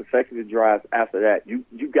 but the consecutive drives after that, you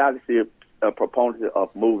got to see a proponent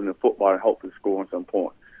of moving the football and hopefully scoring some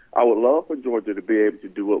points. I would love for Georgia to be able to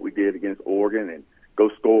do what we did against Oregon and go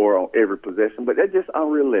score on every possession, but that's just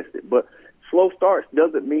unrealistic. But slow starts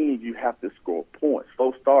doesn't mean you have to score points.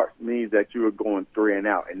 Slow starts means that you are going 3 and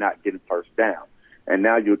out and not getting first down. And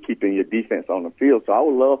now you're keeping your defense on the field. So I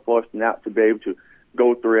would love for us now to be able to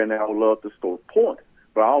go 3 and out. I would love to score points,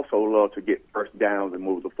 but I also love to get first downs and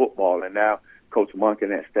move the football. And now Coach Monk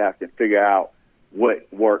and that staff can figure out what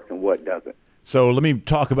works and what doesn't. So let me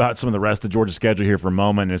talk about some of the rest of Georgia's schedule here for a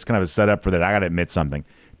moment. It's kind of a setup for that. I got to admit something.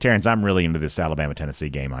 Terrence, I'm really into this Alabama-Tennessee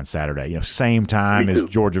game on Saturday. Same time as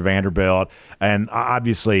Georgia-Vanderbilt. And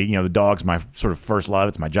obviously, the Dogs, my sort of first love.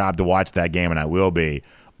 It's my job to watch that game, and I will be.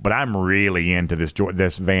 But I'm really into this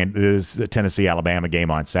Tennessee-Alabama game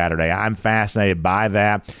on Saturday. I'm fascinated by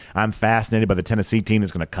that. I'm fascinated by the Tennessee team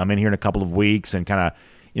that's going to come in here in a couple of weeks and kind of,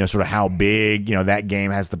 sort of how big, that game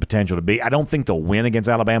has the potential to be. I don't think they'll win against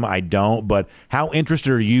Alabama. I don't. But how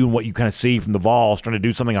interested are you in what you kind of see from the Vols trying to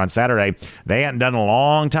do something on Saturday they hadn't done in a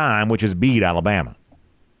long time, which is beat Alabama?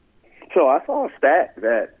 So I saw a stat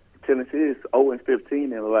that Tennessee is 0-15 in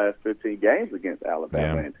the last 15 games against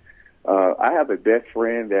Alabama. Yeah. And, I have a best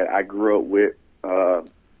friend that I grew up with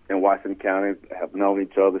in Washington County, have known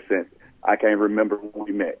each other since I can't remember when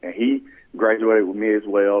we met. And he graduated with me as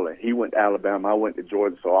well, and he went to Alabama. I went to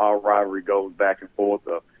Georgia, so our rivalry goes back and forth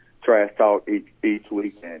of trash talk each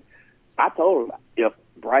week. And I told him, if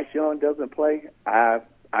Bryce Young doesn't play, I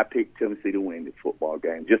picked Tennessee to win this football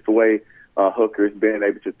game. Just the way Hooker's been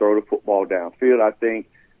able to throw the football downfield, I think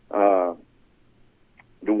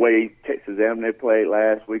the way Texas A&M played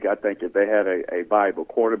last week, I think if they had a viable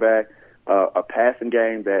quarterback, a passing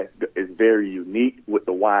game that is very unique with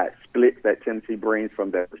the wide splits that Tennessee brings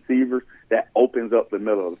from their receivers, that opens up the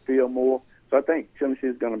middle of the field more. So I think Tennessee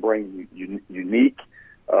is going to bring unique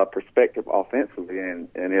perspective offensively. And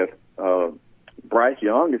if Bryce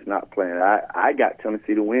Young is not playing, I got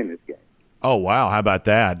Tennessee to win this game. Oh, wow. How about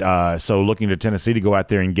that? So looking to Tennessee to go out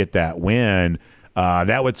there and get that win,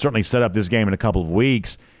 that would certainly set up this game in a couple of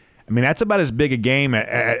weeks. I mean, that's about as big a game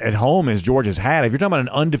at home as Georgia's had. If you're talking about an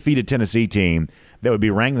undefeated Tennessee team that would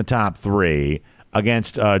be ranked in the top 3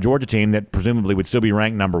 against a Georgia team that presumably would still be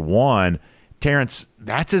ranked number 1, Terrence,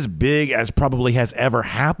 that's as big as probably has ever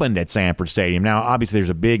happened at Sanford Stadium. Now, obviously, there's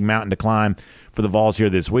a big mountain to climb for the Vols here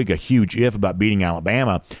this week, a huge if about beating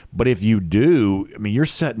Alabama. But if you do, I mean, you're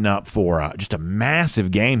setting up for just a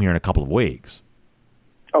massive game here in a couple of weeks.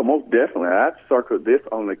 Oh, most definitely. I've circled this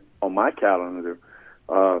on my calendar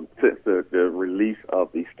since the release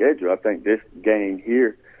of the schedule. I think this game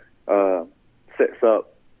here sets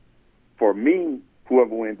up, for me,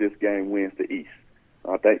 whoever wins this game wins the East.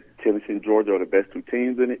 I think Tennessee and Georgia are the best 2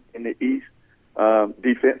 teams in the East.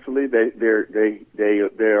 Defensively,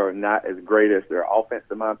 they are not as great as their offense,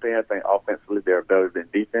 in my opinion. I think offensively they're better than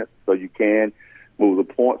defense, so you can move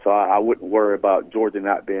the points. So I wouldn't worry about Georgia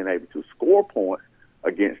not being able to score points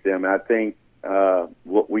against them. And I think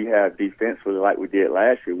what we have defensively, like we did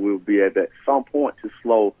last year, we'll be able at some point to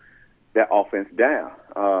slow that offense down.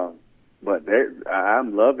 But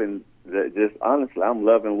I'm loving just honestly, I'm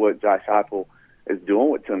loving what Josh Heupel is doing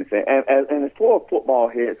with Tennessee. And for a football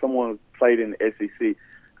head, someone who played in the SEC,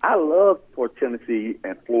 I love for Tennessee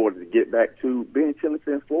and Florida to get back to being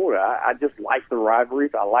Tennessee and Florida. I just like the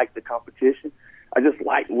rivalries. I like the competition. I just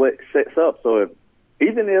like what sets up. So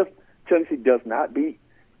even if Tennessee does not beat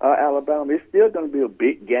Alabama, it's still going to be a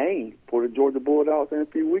big game for the Georgia Bulldogs in a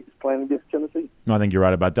few weeks playing against Tennessee. No, I think you're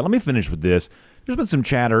right about that. Let me finish with this. There's been some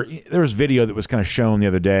chatter. There was video that was kind of shown the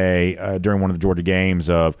other day during one of the Georgia games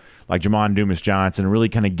of like Jamon Dumas-Johnson really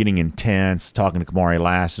kind of getting intense, talking to Kamari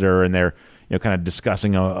Lassiter, and they're kind of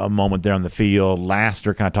discussing a moment there on the field.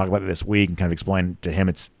 Lassiter kind of talked about it this week and kind of explained to him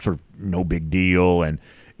it's sort of no big deal. And,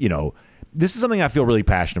 this is something I feel really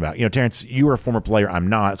passionate about. Terrence, you were a former player. I'm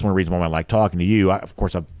not. That's one of the reasons why I like talking to you. Of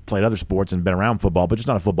course, I've played other sports and been around football, but just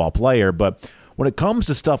not a football player. But when it comes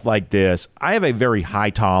to stuff like this, I have a very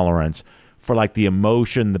high tolerance for like the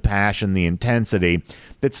emotion, the passion, the intensity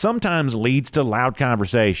that sometimes leads to loud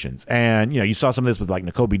conversations. And, you saw some of this with like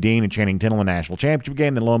Nakobe Dean and Channing Tindall in the national championship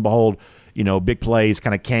game. Then lo and behold, big plays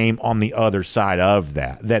kind of came on the other side of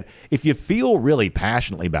that. That if you feel really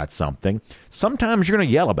passionately about something, sometimes you're going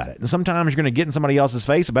to yell about it. And sometimes you're going to get in somebody else's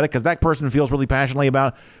face about it because that person feels really passionately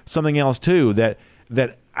about something else too. That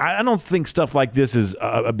I don't think stuff like this is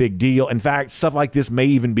a big deal. In fact, stuff like this may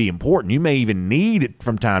even be important. You may even need it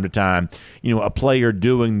from time to time, a player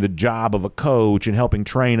doing the job of a coach and helping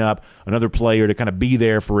train up another player to kind of be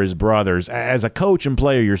there for his brothers. As a coach and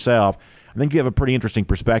player yourself, I think you have a pretty interesting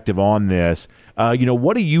perspective on this.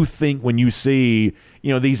 What do you think when you see,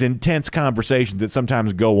 these intense conversations that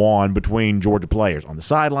sometimes go on between Georgia players on the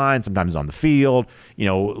sideline, sometimes on the field?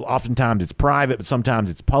 Oftentimes it's private, but sometimes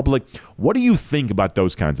it's public. What do you think about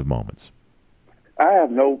those kinds of moments? I have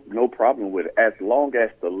no problem with it as long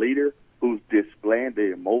as the leader who's displaying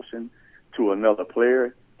the emotion to another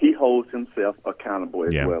player, he holds himself accountable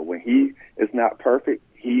as well. When he is not perfect,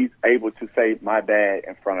 he's able to say, my bad,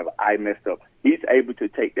 in front of I messed up. He's able to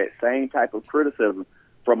take that same type of criticism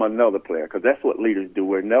from another player because that's what leaders do.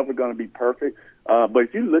 We're never going to be perfect. But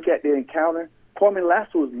if you look at the encounter, Kwame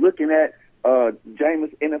Lassiter was looking at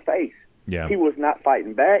Jameis in the face. Yeah. He was not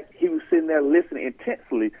fighting back. He was sitting there listening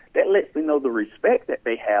intensely. That lets me know the respect that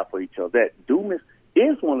they have for each other, that Dumas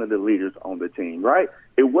is one of the leaders on the team, right?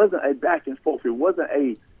 It wasn't a back and forth. It wasn't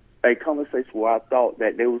a a conversation where I thought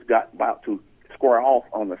that they was about to square off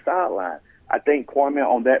on the sideline. I think Kwame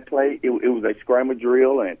on that play, it was a scramble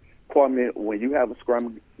drill, and Kwame, when you have a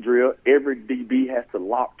scramble drill, every DB has to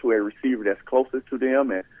lock to a receiver that's closest to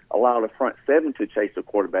them and allow the front seven to chase the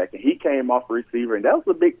quarterback. And he came off a receiver, and that was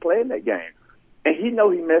a big play in that game. And he know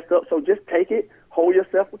he messed up, so just take it, hold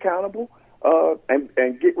yourself accountable,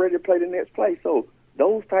 and get ready to play the next play. So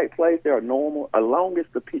those type plays, they are normal, as long as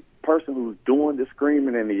the person who's doing the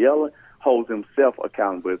screaming and the yelling holds himself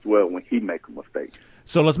accountable as well when he makes a mistake.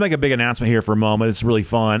 So let's make a big announcement here for a moment. It's really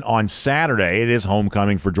fun. On Saturday, it is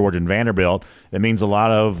homecoming for Georgia and Vanderbilt. That means a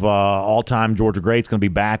lot of all-time Georgia greats going to be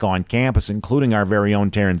back on campus, including our very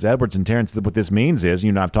own Terrence Edwards. And Terrence, what this means is,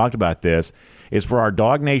 I've talked about this, is for our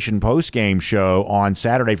Dog Nation postgame show on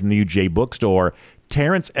Saturday from the UGA bookstore,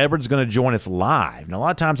 Terrence Edwards is going to join us live. Now, a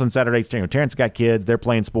lot of times on Saturdays, Terrence got kids. They're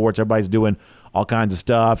playing sports. Everybody's doing all kinds of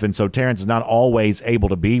stuff. And so Terrence is not always able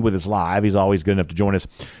to be with us live. He's always good enough to join us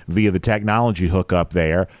via the technology hookup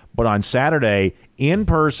there. But on Saturday, in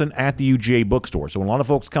person at the UGA bookstore. So when a lot of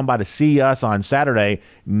folks come by to see us on Saturday,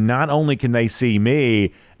 not only can they see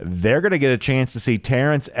me, they're going to get a chance to see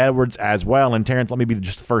Terrence Edwards as well. And Terrence, let me be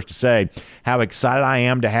just the first to say how excited I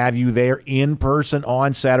am to have you there in person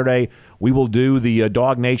on Saturday. We will do the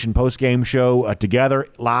Dog Nation postgame show together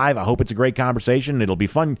live. I hope it's a great conversation. It'll be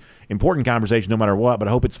fun, important conversation no matter what, but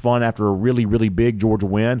I hope it's fun after a really, really big Georgia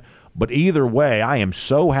win. But either way, I am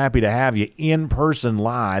so happy to have you in person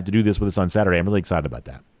live to do this with us on Saturday. I'm really excited about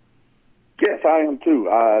that. Yes, I am too.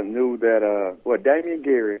 I knew that, Damian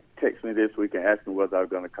Gary texted me this week and asked me whether I was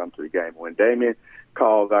going to come to the game. When Damian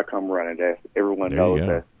calls, I come running. Everyone knows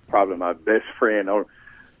that's probably my best friend on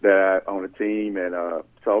the team. And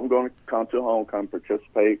so I'm going to come to homecoming,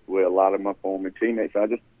 participate with a lot of my former teammates. I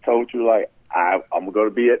just told you, I'm going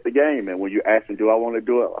to be at the game. And when you ask me, do I want to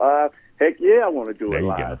do it live? Heck yeah, I want to do it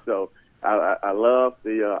live. So I love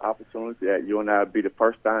the opportunity that you and I be the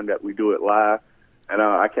first time that we do it live. And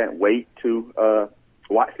I can't wait to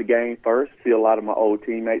watch the game first, see a lot of my old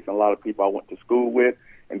teammates and a lot of people I went to school with,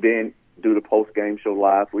 and then do the post-game show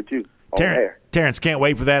live with you on air. Terrence, can't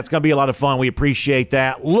wait for that. It's going to be a lot of fun. We appreciate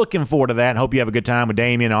that. Looking forward to that, and hope you have a good time with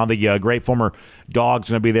Damian. All the great former Dogs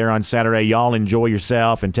going to be there on Saturday. Y'all enjoy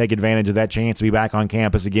yourself and take advantage of that chance to be back on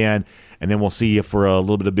campus again, and then we'll see you for a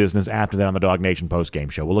little bit of business after that on the Dog Nation post-game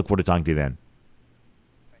show. We'll look forward to talking to you then.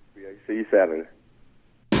 See you Saturday.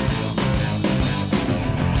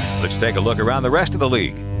 Let's take a look around the rest of the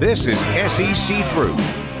league. This is SEC Through.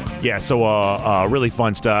 Yeah, so really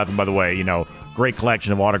fun stuff. And by the way, great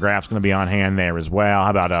collection of autographs going to be on hand there as well.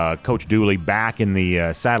 How about Coach Dooley back in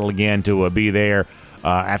the saddle again to be there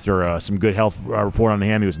after some good health report on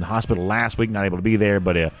him. He was in the hospital last week, not able to be there,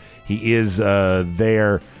 but he is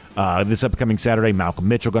there this upcoming Saturday. Malcolm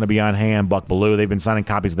Mitchell going to be on hand. Buck Bellew. They've been signing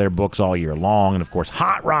copies of their books all year long. And, of course,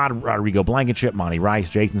 Hot Rod, Rodrigo Blankenship, Monty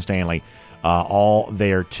Rice, Jason Stanley, all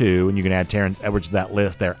there too. And you can add Terrence Edwards to that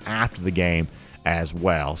list there after the game as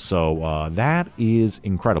well. So that is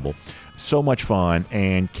incredible. So much fun,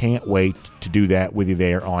 and can't wait to do that with you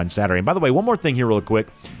there on Saturday. And by the way, one more thing here real quick,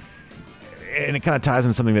 and it kind of ties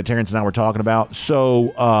into something that Terrence and I were talking about.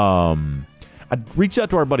 So I reached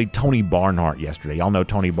out to our buddy Tony Barnhart yesterday. Y'all know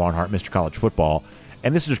Tony Barnhart, Mr. College Football,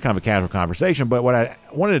 and this is just kind of a casual conversation, but what I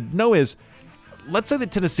wanted to know is, let's say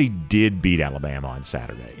that Tennessee did beat Alabama on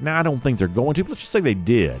Saturday. Now, I don't think they're going to, but let's just say they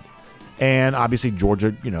did. And obviously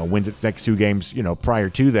Georgia, wins its next two games, prior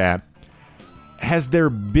to that. Has there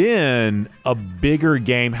been a bigger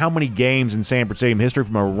game? How many games in Sanford Stadium history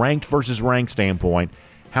from a ranked versus ranked standpoint?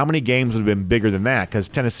 How many games would have been bigger than that? Because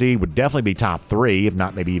Tennessee would definitely be top three, if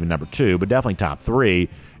not maybe even number two, but definitely top three.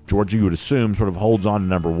 Georgia, you would assume, sort of holds on to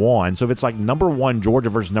number one. So if it's like number one Georgia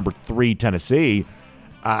versus number three Tennessee,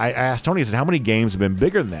 I asked Tony, I said, how many games have been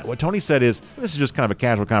bigger than that? What Tony said is, this is just kind of a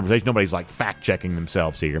casual conversation. Nobody's like fact-checking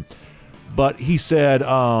themselves here. But he said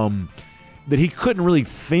that he couldn't really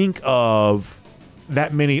think of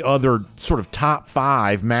that many other sort of top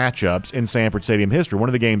five matchups in Sanford Stadium history. One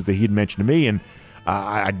of the games that he'd mentioned to me, and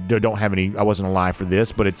I don't have any, I wasn't alive for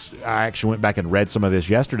this, but I actually went back and read some of this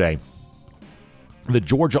yesterday. The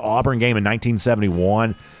Georgia-Auburn game in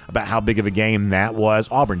 1971, about how big of a game that was.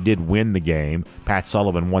 Auburn did win the game. Pat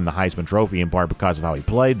Sullivan won the Heisman Trophy in part because of how he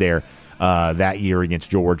played there that year against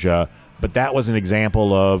Georgia. But that was an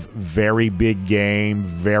example of very big game,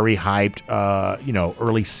 very hyped,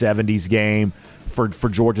 early 70s game for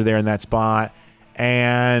Georgia there in that spot.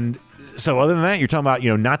 And so other than that, you're talking about,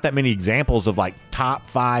 not that many examples of like top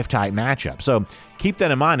five type matchups. So keep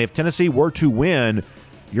that in mind. If Tennessee were to win,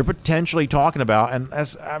 you're potentially talking about, and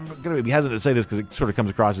I'm going to be hesitant to say this because it sort of comes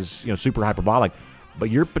across as super hyperbolic, but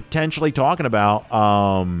you're potentially talking about,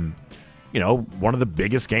 one of the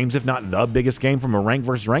biggest games, if not the biggest game from a rank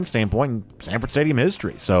versus rank standpoint in Sanford Stadium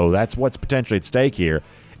history. So that's what's potentially at stake here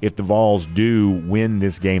if the Vols do win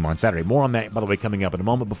this game on Saturday. More on that, by the way, coming up in a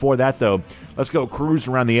moment. Before that, though, let's go cruise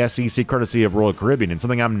around the SEC courtesy of Royal Caribbean. And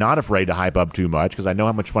something I'm not afraid to hype up too much because I know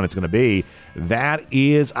how much fun it's going to be. That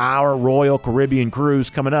is our Royal Caribbean cruise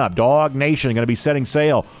coming up. Dog Nation going to be setting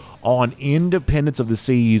sail on Independence of the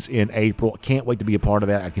Seas in April. Can't wait to be a part of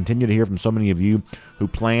that. I continue to hear from so many of you who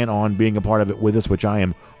plan on being a part of it with us, which I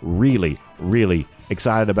am really, really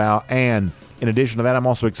excited about. And in addition to that, I'm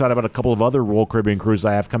also excited about a couple of other Royal Caribbean cruises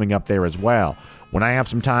I have coming up there as well. When I have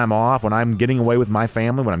some time off, when I'm getting away with my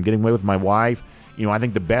family, when I'm getting away with my wife, I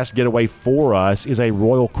think the best getaway for us is a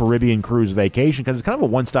Royal Caribbean cruise vacation because it's kind of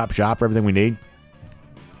a one-stop shop for everything we need.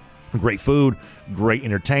 Great food, great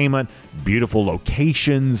entertainment, beautiful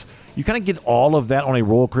locations. You kind of get all of that on a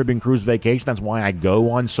Royal Caribbean cruise vacation. That's why I go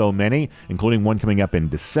on so many, including one coming up in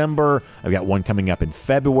December. I've got one coming up in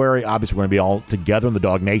February. Obviously, we're going to be all together on the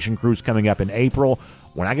Dog Nation cruise coming up in April.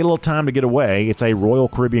 When I get a little time to get away, it's a Royal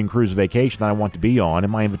Caribbean cruise vacation that I want to be on.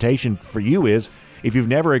 And my invitation for you is, if you've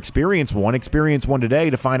never experienced one, experience one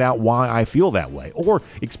today to find out why I feel that way. Or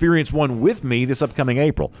experience one with me this upcoming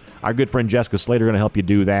April. Our good friend Jessica Slater is going to help you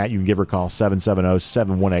do that. You can give her a call,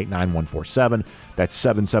 770-718-9147. That's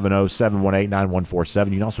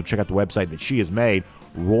 770-718-9147. You can also check out the website that she has made,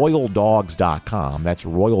 royaldogs.com. That's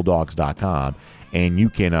royaldogs.com. And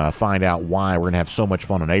you can find out why we're going to have so much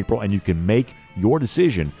fun in April, and you can make your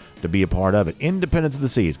decision to be a part of it. Independence of the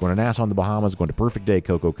Seas, going to Nassau in the Bahamas, going to Perfect Day,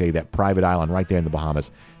 Coco Cay, that private island right there in the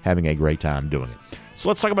Bahamas, having a great time doing it. So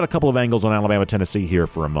let's talk about a couple of angles on Alabama, Tennessee here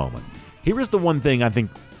for a moment. Here is the one thing I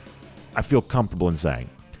think I feel comfortable in saying.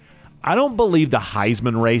 I don't believe the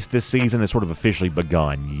Heisman race this season has sort of officially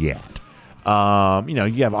begun yet.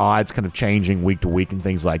 You have odds kind of changing week to week and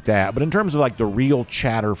things like that. But in terms of like the real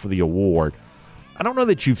chatter for the award, I don't know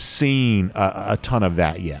that you've seen a ton of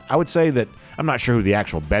that yet. I would say that I'm not sure who the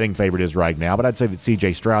actual betting favorite is right now, but I'd say that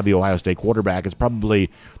C.J. Stroud, the Ohio State quarterback, is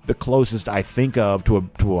probably the closest I think of to a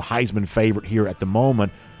Heisman favorite here at the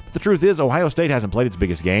moment. But the truth is, Ohio State hasn't played its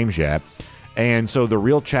biggest games yet. And so the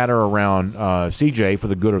real chatter around CJ, for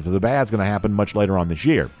the good or for the bad, is going to happen much later on this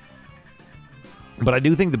year. But I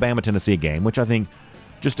do think the Bama-Tennessee game, which I think,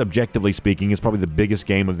 just objectively speaking, is probably the biggest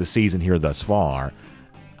game of the season here thus far,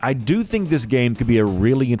 I do think this game could be a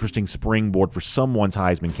really interesting springboard for someone's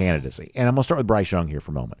Heisman candidacy. And I'm going to start with Bryce Young here for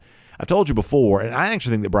a moment. I've told you before, and I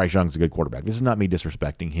actually think that Bryce Young's a good quarterback. This is not me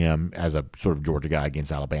disrespecting him as a sort of Georgia guy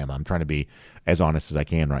against Alabama. I'm trying to be as honest as I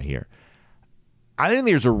can right here. I think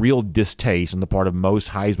there's a real distaste on the part of most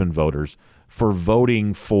Heisman voters for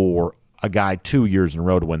voting for a guy 2 years in a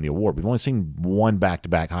row to win the award. We've only seen one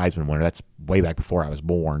back-to-back Heisman winner. That's way back before I was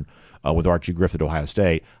born with Archie Griffith at Ohio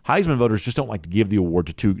State. Heisman voters just don't like to give the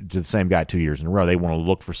award to the same guy 2 years in a row. They want to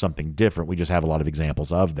look for something different. We just have a lot of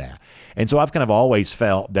examples of that. And so I've kind of always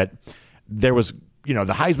felt that there was, the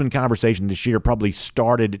Heisman conversation this year probably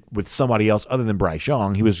started with somebody else other than Bryce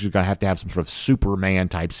Young. He was just going to have some sort of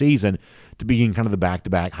Superman-type season to be in kind of the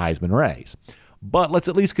back-to-back Heisman race. But let's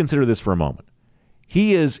at least consider this for a moment.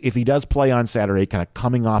 He is, if he does play on Saturday, kind of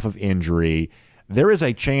coming off of injury, there is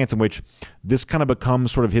a chance in which this kind of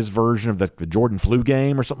becomes sort of his version of the Jordan flu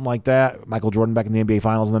game or something like that. Michael Jordan back in the NBA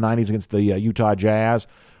Finals in the 90s against the Utah Jazz,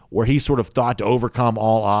 where he sort of thought to overcome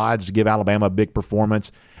all odds to give Alabama a big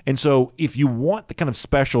performance. And so if you want the kind of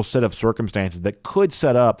special set of circumstances that could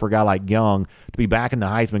set up for a guy like Young to be back in the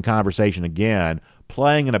Heisman conversation again,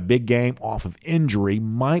 playing in a big game off of injury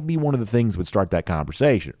might be one of the things that would start that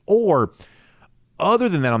conversation. Or other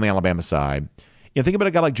than that, on the Alabama side, think about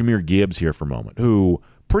a guy like Jahmyr Gibbs here for a moment, who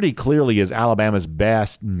pretty clearly is Alabama's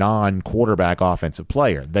best non-quarterback offensive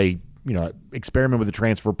player. They, experiment with the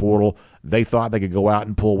transfer portal. They thought they could go out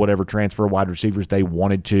and pull whatever transfer wide receivers they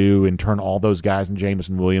wanted to and turn all those guys in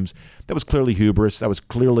Jameson Williams. That was clearly hubris. That was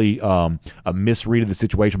clearly a misread of the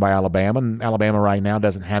situation by Alabama. And Alabama right now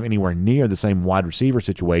doesn't have anywhere near the same wide receiver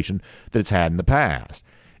situation that it's had in the past.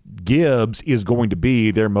 Gibbs is going to be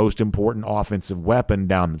their most important offensive weapon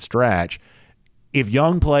down the stretch. If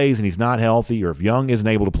Young plays and he's not healthy, or if Young isn't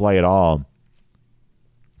able to play at all,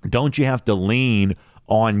 don't you have to lean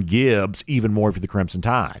on Gibbs even more for the Crimson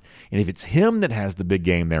Tide? And if it's him that has the big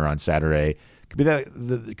game there on Saturday, could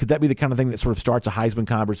that be the kind of thing that sort of starts a Heisman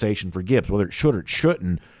conversation for Gibbs, whether it should or it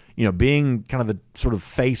shouldn't? Being kind of the sort of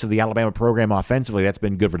face of the Alabama program offensively, that's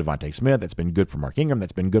been good for Devontae Smith. That's been good for Mark Ingram.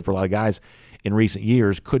 That's been good for a lot of guys in recent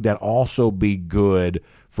years. Could that also be good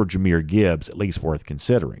for Jahmyr Gibbs? At least worth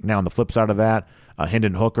considering. Now, on the flip side of that,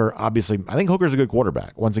 Hendon Hooker, obviously, I think Hooker's a good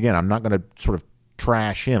quarterback. Once again, I'm not going to sort of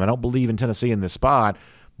trash him. I don't believe in Tennessee in this spot,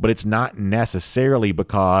 but it's not necessarily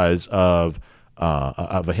because of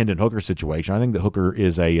a Hendon Hooker situation. I think that Hooker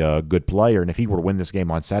is a good player, and if he were to win this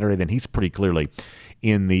game on Saturday, then he's pretty clearly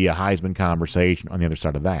in the Heisman conversation on the other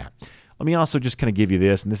side of that. Let me also just kind of give you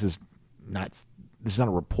this, and this is not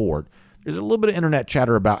a report. There's a little bit of internet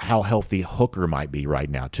chatter about how healthy Hooker might be right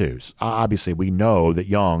now, too. So obviously, we know that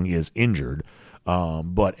Young is injured,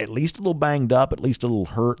 but at least a little banged up, at least a little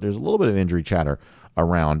hurt. There's a little bit of injury chatter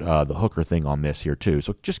around the Hooker thing on this here, too.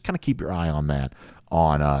 So just kind of keep your eye on that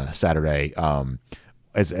on Saturday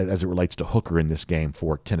as it relates to Hooker in this game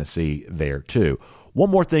for Tennessee there, too. One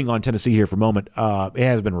more thing on Tennessee here for a moment. It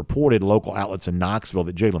has been reported, local outlets in Knoxville,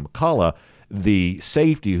 that Jalen McCullough, the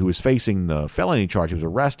safety who was facing the felony charge, was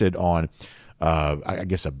arrested on, I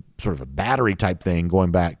guess, a sort of a battery type thing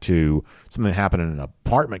going back to something that happened in an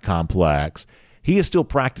apartment complex. He is still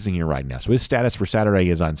practicing here right now, so his status for Saturday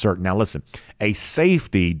is uncertain. Now, listen, a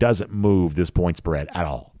safety doesn't move this point spread at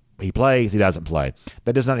all. He plays, he doesn't play.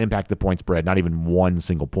 That does not impact the point spread, not even one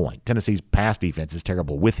single point. Tennessee's pass defense is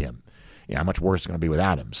terrible with him. How much worse it's going to be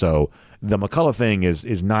without him. So the McCullough thing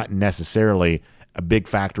is not necessarily a big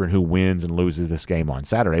factor in who wins and loses this game on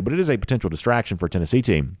Saturday, but it is a potential distraction for a Tennessee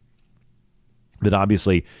team that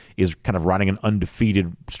obviously is kind of riding an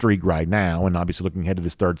undefeated streak right now, and obviously looking ahead to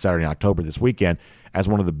this third Saturday in October this weekend as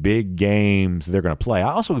one of the big games they're going to play.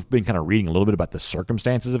 I also have been kind of reading a little bit about the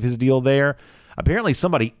circumstances of his deal there. Apparently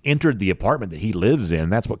somebody entered the apartment that he lives in,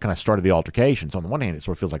 and that's what kind of started the altercation. So on the one hand, it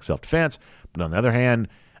sort of feels like self-defense, but on the other hand,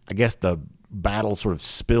 I guess the battle sort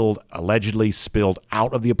of allegedly spilled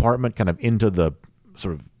out of the apartment, kind of into the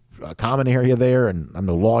sort of common area there. And I'm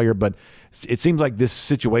no lawyer, but it seems like this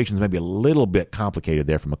situation is maybe a little bit complicated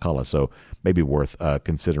there for McCullough, so maybe worth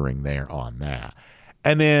considering there on that.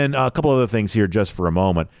 And then a couple other things here just for a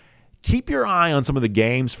moment. Keep your eye on some of the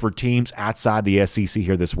games for teams outside the SEC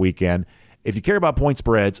here this weekend. If you care about point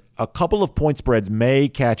spreads, a couple of point spreads may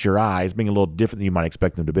catch your eye as being a little different than you might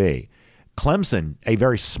expect them to be. Clemson, a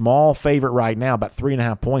very small favorite right now, about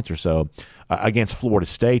 3.5 points or so, against Florida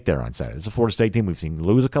State there on Saturday. It's a Florida State team we've seen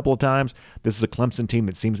lose a couple of times. This is a Clemson team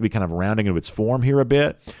that seems to be kind of rounding into its form here a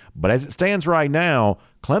bit. But as it stands right now,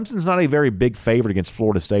 Clemson's not a very big favorite against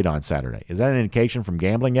Florida State on Saturday. Is that an indication from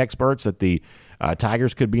gambling experts that the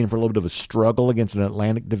Tigers could be in for a little bit of a struggle against an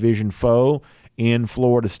Atlantic Division foe in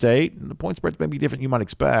Florida State? And the point spreads may be different than you might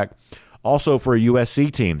expect. Also for a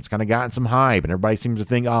USC team that's kind of gotten some hype, and everybody seems to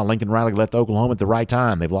think, Lincoln Riley left Oklahoma at the right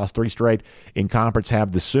time. They've lost 3 straight in conference,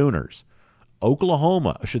 have the Sooners.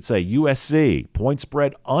 Oklahoma, I should say USC, point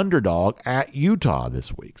spread underdog at Utah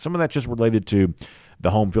this week. Some of that's just related to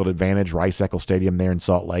the home field advantage, Rice-Eccles Stadium there in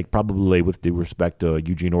Salt Lake, probably with due respect to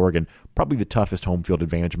Eugene, Oregon, probably the toughest home field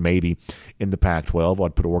advantage maybe in the Pac-12.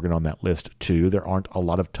 I'd put Oregon on that list too. There aren't a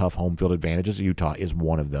lot of tough home field advantages. Utah is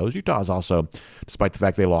one of those. Utah is also, despite the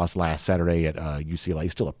fact they lost last Saturday at UCLA,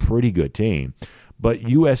 still a pretty good team. But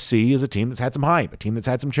USC is a team that's had some hype, a team that's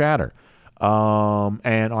had some chatter.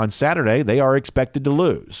 And on Saturday, they are expected to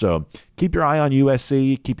lose. So keep your eye on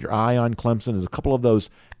USC, keep your eye on Clemson. There's a couple of those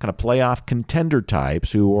kind of playoff contender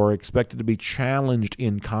types who are expected to be challenged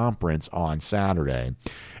in conference on Saturday. And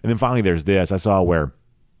then finally, there's this. I saw where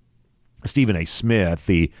Stephen A. Smith,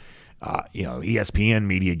 the ESPN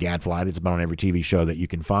media gadfly that's been on every TV show that you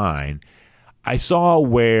can find, I saw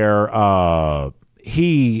where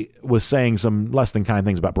he was saying some less than kind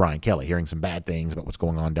things about Brian Kelly, hearing some bad things about what's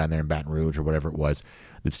going on down there in Baton Rouge or whatever it was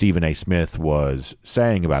that Stephen A. Smith was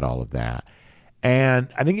saying about all of that. And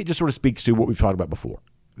I think it just sort of speaks to what we've talked about before,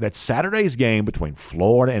 that Saturday's game between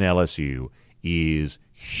Florida and LSU is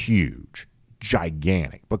huge,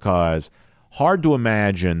 gigantic, because hard to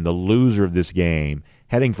imagine the loser of this game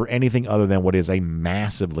heading for anything other than what is a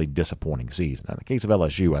massively disappointing season. Now, in the case of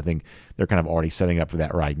LSU, I think they're kind of already setting up for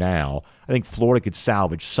that right now. I think Florida could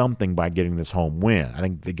salvage something by getting this home win. I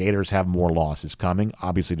think the Gators have more losses coming,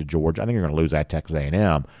 obviously, to Georgia. I think they're going to lose at Texas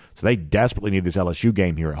A&M. So they desperately need this LSU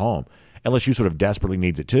game here at home. LSU sort of desperately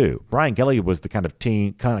needs it too. Brian Kelly was the kind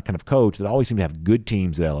of coach that always seemed to have good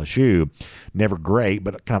teams at LSU. Never great,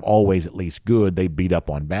 but kind of always at least good. They beat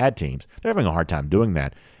up on bad teams. They're having a hard time doing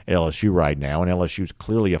that at LSU right now, and LSU's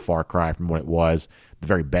clearly a far cry from what it was the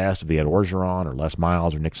very best of the Ed Orgeron or Les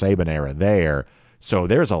Miles or Nick Saban era there. So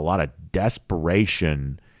there's a lot of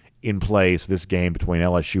desperation in place for this game between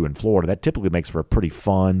LSU and Florida. That typically makes for a pretty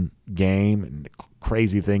fun game, and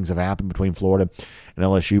crazy things have happened between Florida and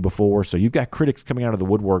LSU before. So you've got critics coming out of the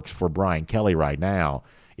woodworks for Brian Kelly right now.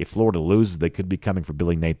 If Florida loses, they could be coming for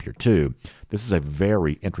Billy Napier too. This is a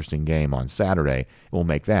very interesting game on Saturday. We'll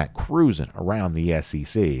make that cruising around the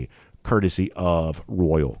SEC courtesy of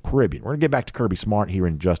Royal Caribbean. We're going to get back to Kirby Smart here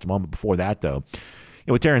in just a moment. Before that, though,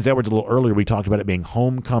 with Terrence Edwards a little earlier, we talked about it being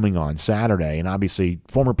homecoming on Saturday, and obviously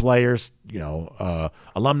former players,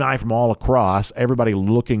 alumni from all across, everybody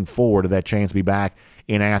looking forward to that chance to be back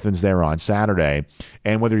in Athens there on Saturday.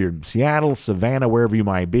 And whether you're in Seattle, Savannah, wherever you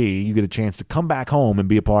might be, you get a chance to come back home and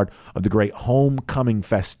be a part of the great homecoming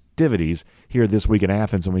festivities here this week in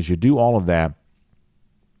Athens. And as you do all of that,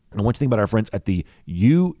 I want you to think about our friends at the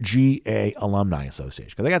UGA Alumni Association,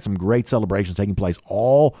 because they got some great celebrations taking place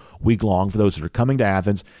all week long for those that are coming to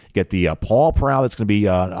Athens. You get the Paul Prowl. That's going to be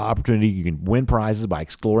an opportunity. You can win prizes by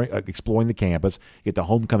exploring the campus. You get the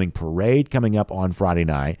homecoming parade coming up on Friday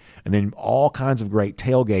night, and then all kinds of great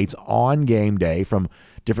tailgates on game day from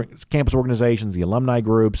different campus organizations, the alumni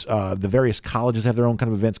groups, the various colleges have their own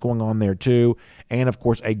kind of events going on there too, and of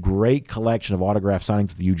course a great collection of autograph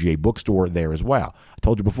signings at the UGA bookstore there as well. I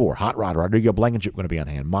told you before, Hot Rod, Rodrigo Blankenship going to be on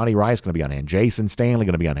hand, Monty Rice going to be on hand, Jason Stanley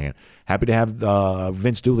going to be on hand. Happy to have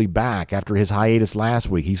Vince Dooley back after his hiatus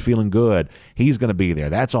last week. He's feeling good. He's going to be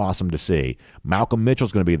there. That's awesome to see. Malcolm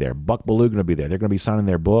Mitchell's going to be there. Buck Bellew going to be there. They're going to be signing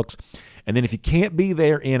their books. And then if you can't be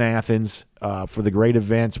there in Athens for the great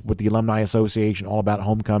events with the Alumni Association, all about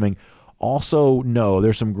homecoming, also know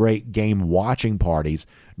there's some great game watching parties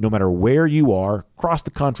no matter where you are, across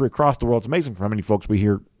the country, across the world. It's amazing how many folks we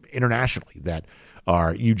hear internationally that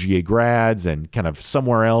are UGA grads and kind of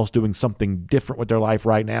somewhere else doing something different with their life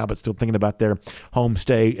right now, but still thinking about their home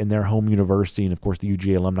state and their home university. And, of course, the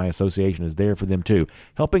UGA Alumni Association is there for them, too,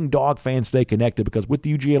 helping dog fans stay connected, because with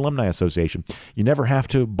the UGA Alumni Association, you never have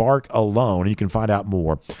to bark alone. And you can find out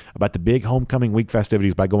more about the big homecoming week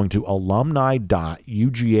festivities by going to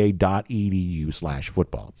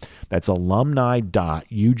alumni.uga.edu/football. That's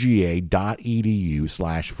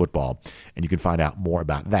alumni.uga.edu/football. And you can find out more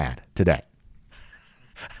about that today.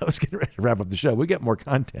 I was getting ready to wrap up the show. We got more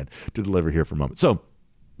content to deliver here for a moment. So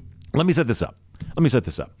let me set this up.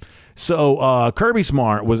 So Kirby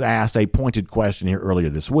Smart was asked a pointed question here earlier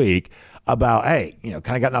this week about, kind of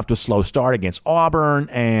gotten off to a slow start against Auburn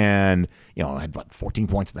and, had 14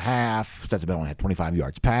 points at the half. Stetson Bennett only had 25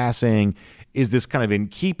 yards passing. Is this kind of in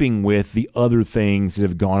keeping with the other things that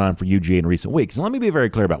have gone on for UGA in recent weeks? And let me be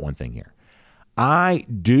very clear about one thing here. I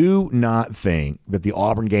do not think that the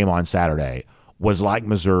Auburn game on Saturday was like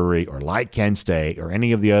Missouri or like Kent State or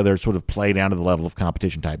any of the other sort of play down to the level of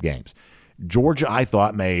competition type games. Georgia, I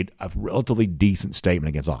thought, made a relatively decent statement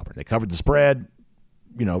against Auburn. They covered the spread,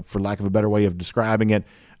 for lack of a better way of describing it.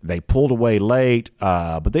 They pulled away late,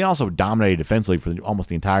 but they also dominated defensively for almost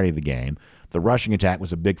the entirety of the game. The rushing attack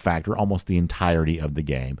was a big factor almost the entirety of the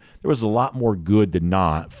game. There was a lot more good than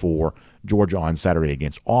not for Georgia on Saturday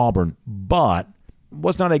against Auburn, but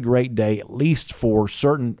was not a great day, at least for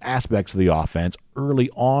certain aspects of the offense early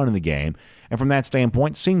on in the game. And from that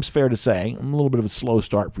standpoint, seems fair to say a little bit of a slow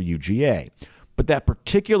start for UGA. But that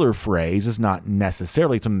particular phrase is not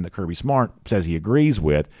necessarily something that Kirby Smart says he agrees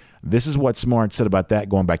with. This is what Smart said about that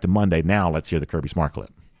going back to Monday. Now let's hear the Kirby Smart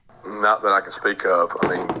clip. Not that I can speak of.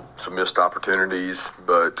 Some missed opportunities,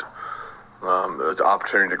 but it's an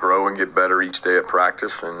opportunity to grow and get better each day at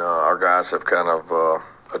practice. And our guys have kind of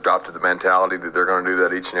adopted the mentality that they're going to do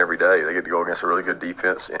that each and every day. They get to go against a really good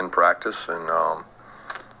defense in practice, and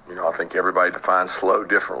I think everybody defines slow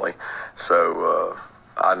differently. So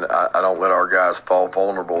I don't let our guys fall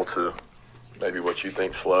vulnerable to maybe what you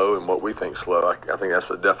think slow and what we think slow. I think that's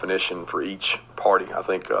the definition for each party. I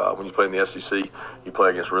think when you play in the SEC, you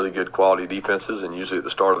play against really good quality defenses, and usually at the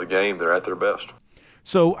start of the game, they're at their best.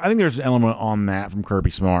 So I think there's an element on that from Kirby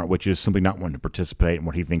Smart, which is simply not wanting to participate in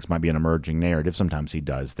what he thinks might be an emerging narrative. Sometimes he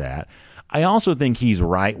does that. I also think he's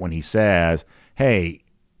right when he says, hey,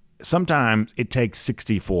 sometimes it takes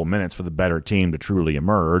 60 full minutes for the better team to truly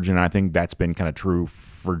emerge, and I think that's been kind of true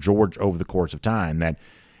for George over the course of time, that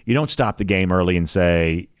you don't stop the game early and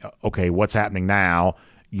say, okay, what's happening now?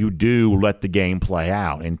 You do let the game play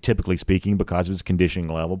out. And typically speaking, because of its conditioning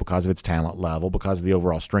level, because of its talent level, because of the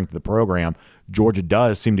overall strength of the program, Georgia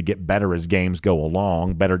does seem to get better as games go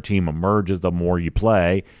along. Better team emerges the more you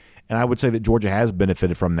play. And I would say that Georgia has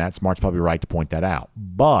benefited from that. Smart's probably right to point that out.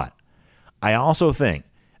 But I also think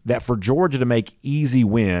that for Georgia to make easy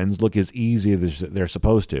wins look as easy as they're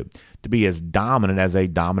supposed to be as dominant as a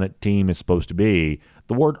dominant team is supposed to be,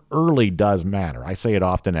 the word early does matter. I say it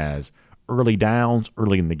often as early downs,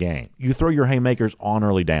 early in the game. You throw your haymakers on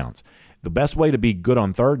early downs. The best way to be good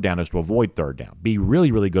on third down is to avoid third down. Be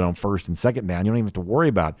really, really good on first and second down. You don't even have to worry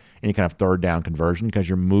about any kind of third down conversion because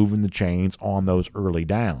you're moving the chains on those early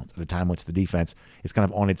downs at a time which the defense is kind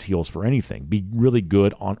of on its heels for anything. Be really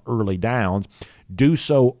good on early downs. Do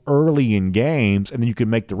so early in games, and then you can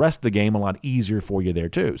make the rest of the game a lot easier for you there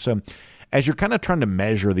too. So as you're kind of trying to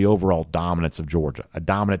measure the overall dominance of Georgia, a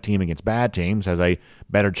dominant team against bad teams has a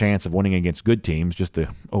better chance of winning against good teams. Just the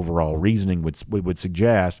overall reasoning would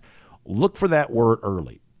suggest, look for that word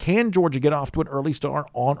early. Can Georgia get off to an early start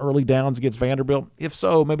on early downs against Vanderbilt? If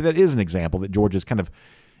so, maybe that is an example that Georgia's kind of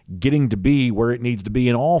getting to be where it needs to be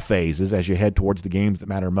in all phases as you head towards the games that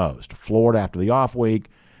matter most. Florida after the off week,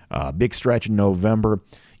 big stretch in November.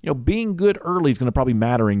 Being good early is going to probably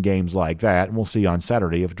matter in games like that, and we'll see on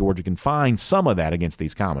Saturday if Georgia can find some of that against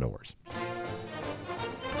these Commodores.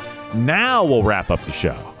 Now we'll wrap up the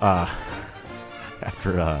show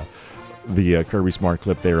after the Kirby Smart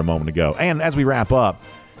clip there a moment ago. And as we wrap up,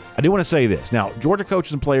 I do want to say this. Now, Georgia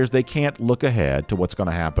coaches and players, they can't look ahead to what's going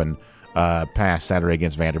to happen past Saturday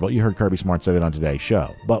against Vanderbilt. You heard Kirby Smart say that on today's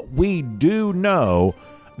show. But we do know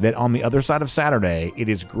that on the other side of Saturday, it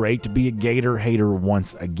is great to be a Gator hater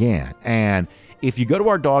once again. And if you go to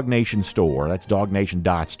our Dog Nation store, that's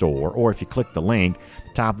dognation.store, or if you click the link at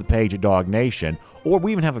the top of the page at Dog Nation, or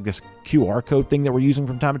we even have this QR code thing that we're using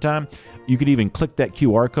from time to time, you could even click that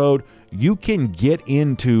QR code. You can get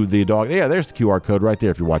into the dog. Yeah, there's the QR code right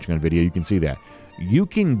there. If you're watching on video, you can see that. You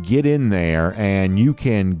can get in there and you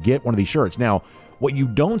can get one of these shirts. Now, what you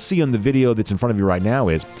don't see on the video that's in front of you right now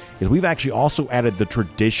is we've actually also added the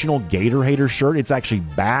traditional Gator Hater shirt. It's actually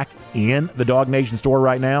back in the Dog Nation store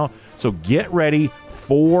right now. So get ready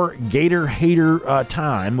for Gator Hater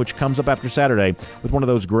time, which comes up after Saturday with one of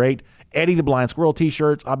those great Eddie the Blind Squirrel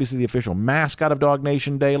t-shirts, obviously the official mascot of Dog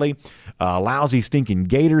Nation Daily, Lousy Stinking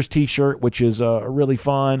Gators t-shirt, which is really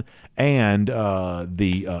fun, and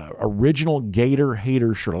the original Gator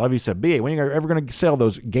Hater shirt. A lot of you said, BA, when are you ever going to sell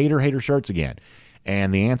those Gator Hater shirts again?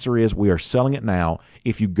 And the answer is we are selling it now.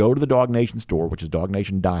 If you go to the Dog Nation store, which is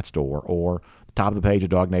dognation.store, or the top of the page of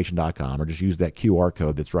dognation.com, or just use that QR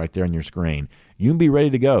code that's right there on your screen, you can be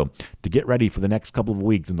ready to go to get ready for the next couple of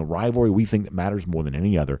weeks in the rivalry we think that matters more than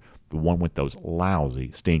any other, the one with those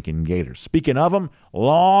lousy, stinking Gators. Speaking of them,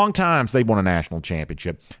 long time since they've won a national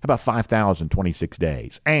championship, about 5,026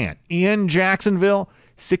 days. And in Jacksonville,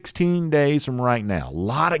 16 days from right now. A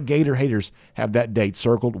lot of Gator haters have that date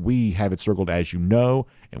circled. We have it circled, as you know,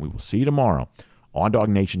 and we will see you tomorrow on Dog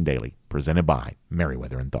Nation Daily, presented by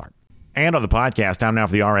Merriweather and Tharp. And on the podcast, time now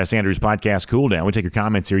for the R.S. Andrews Podcast Cool Down. We take your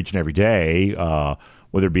comments here each and every day,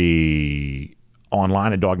 whether it be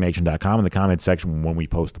online at dognation.com in the comments section when we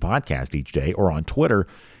post the podcast each day, or on Twitter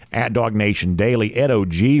at Dog Nation Daily. Ed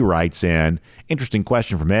O.G. writes in, interesting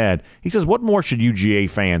question from Ed. He says, what more should UGA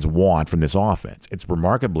fans want from this offense? It's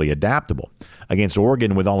remarkably adaptable. Against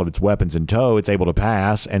Oregon, with all of its weapons in tow, it's able to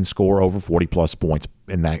pass and score over 40-plus points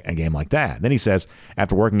in a game like that. Then he says,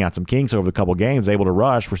 after working out some kinks over the couple games, able to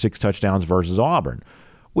rush for 6 touchdowns versus Auburn,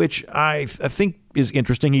 which I think is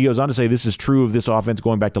interesting. He goes on to say this is true of this offense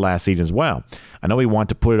going back to last season as well. I know we want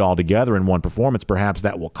to put it all together in one performance. Perhaps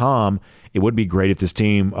that will come. It would be great if this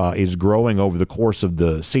team is growing over the course of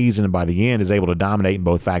the season and by the end is able to dominate in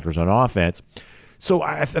both factors on offense. So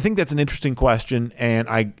I think that's an interesting question, and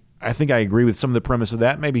I think I agree with some of the premise of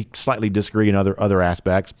that, maybe slightly disagree in other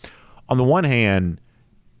aspects. On the one hand,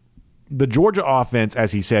 the Georgia offense,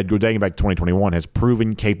 as he said, dating back to 2021, has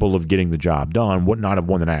proven capable of getting the job done, would not have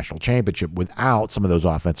won the national championship without some of those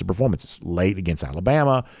offensive performances. Late against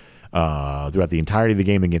Alabama, throughout the entirety of the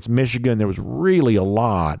game against Michigan, there was really a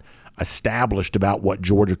lot established about what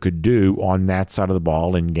Georgia could do on that side of the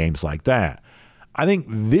ball in games like that. I think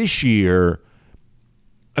this year,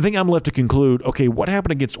 I'm left to conclude, okay, what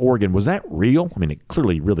happened against Oregon? Was that real? I mean, it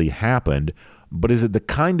clearly really happened. But is it the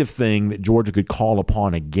kind of thing that Georgia could call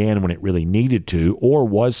upon again when it really needed to? Or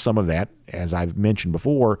was some of that, as I've mentioned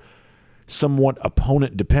before, somewhat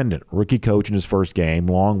opponent dependent? Rookie coach in his first game,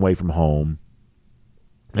 long way from home,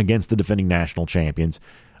 against the defending national champions,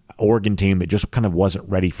 Oregon team that just kind of wasn't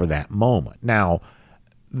ready for that moment. Now,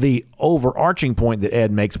 the overarching point that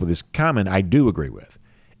Ed makes with his comment, I do agree with,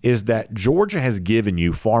 is that Georgia has given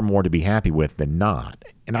you far more to be happy with than not.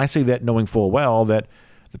 And I say that knowing full well that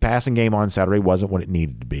the passing game on Saturday wasn't what it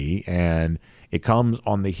needed to be, and it comes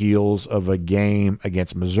on the heels of a game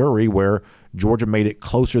against Missouri where Georgia made it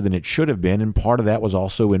closer than it should have been, and part of that was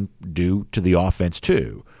also due to the offense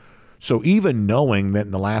too. So even knowing that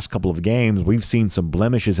in the last couple of games we've seen some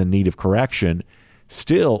blemishes in need of correction,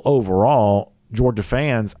 still overall, Georgia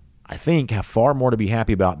fans, I think, have far more to be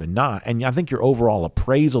happy about than not. And I think your overall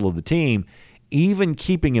appraisal of the team even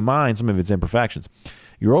keeping in mind some of its imperfections,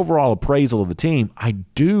 your overall appraisal of the team, I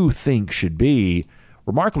do think should be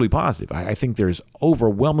remarkably positive. I think there's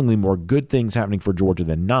overwhelmingly more good things happening for Georgia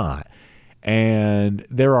than not. And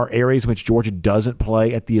there are areas in which Georgia doesn't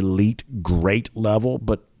play at the elite, great level,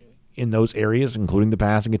 but in those areas, including the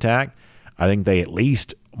passing attack, I think they at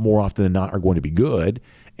least more often than not are going to be good.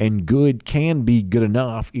 And good can be good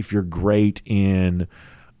enough if you're great in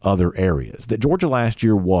other areas. That Georgia last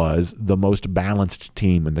year was the most balanced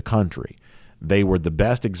team in the country. They were the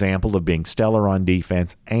best example of being stellar on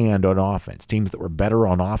defense and on offense. Teams that were better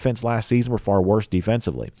on offense last season were far worse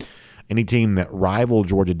defensively. Any team that rivaled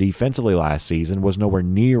Georgia defensively last season was nowhere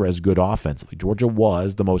near as good offensively. Georgia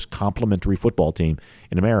was the most complementary football team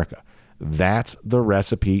in America. That's the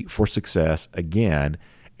recipe for success again,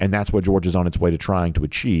 and that's what Georgia's on its way to trying to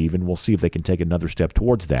achieve, and we'll see if they can take another step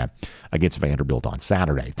towards that against Vanderbilt on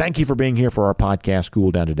Saturday. Thank you for being here for our podcast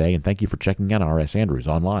Cool Down today, and thank you for checking out R.S. Andrews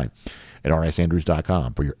online at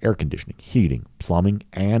rsandrews.com for your air conditioning, heating, plumbing,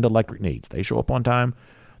 and electric needs. They show up on time.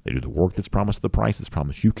 They do the work that's promised, the price that's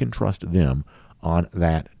promised. You can trust them on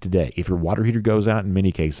that today. If your water heater goes out, in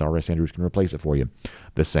many cases, R.S. Andrews can replace it for you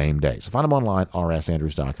the same day. So find them online,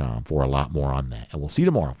 rsandrews.com, for a lot more on that. And we'll see you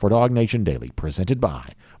tomorrow for Dog Nation Daily, presented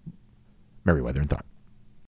by Meriwether and Tharp.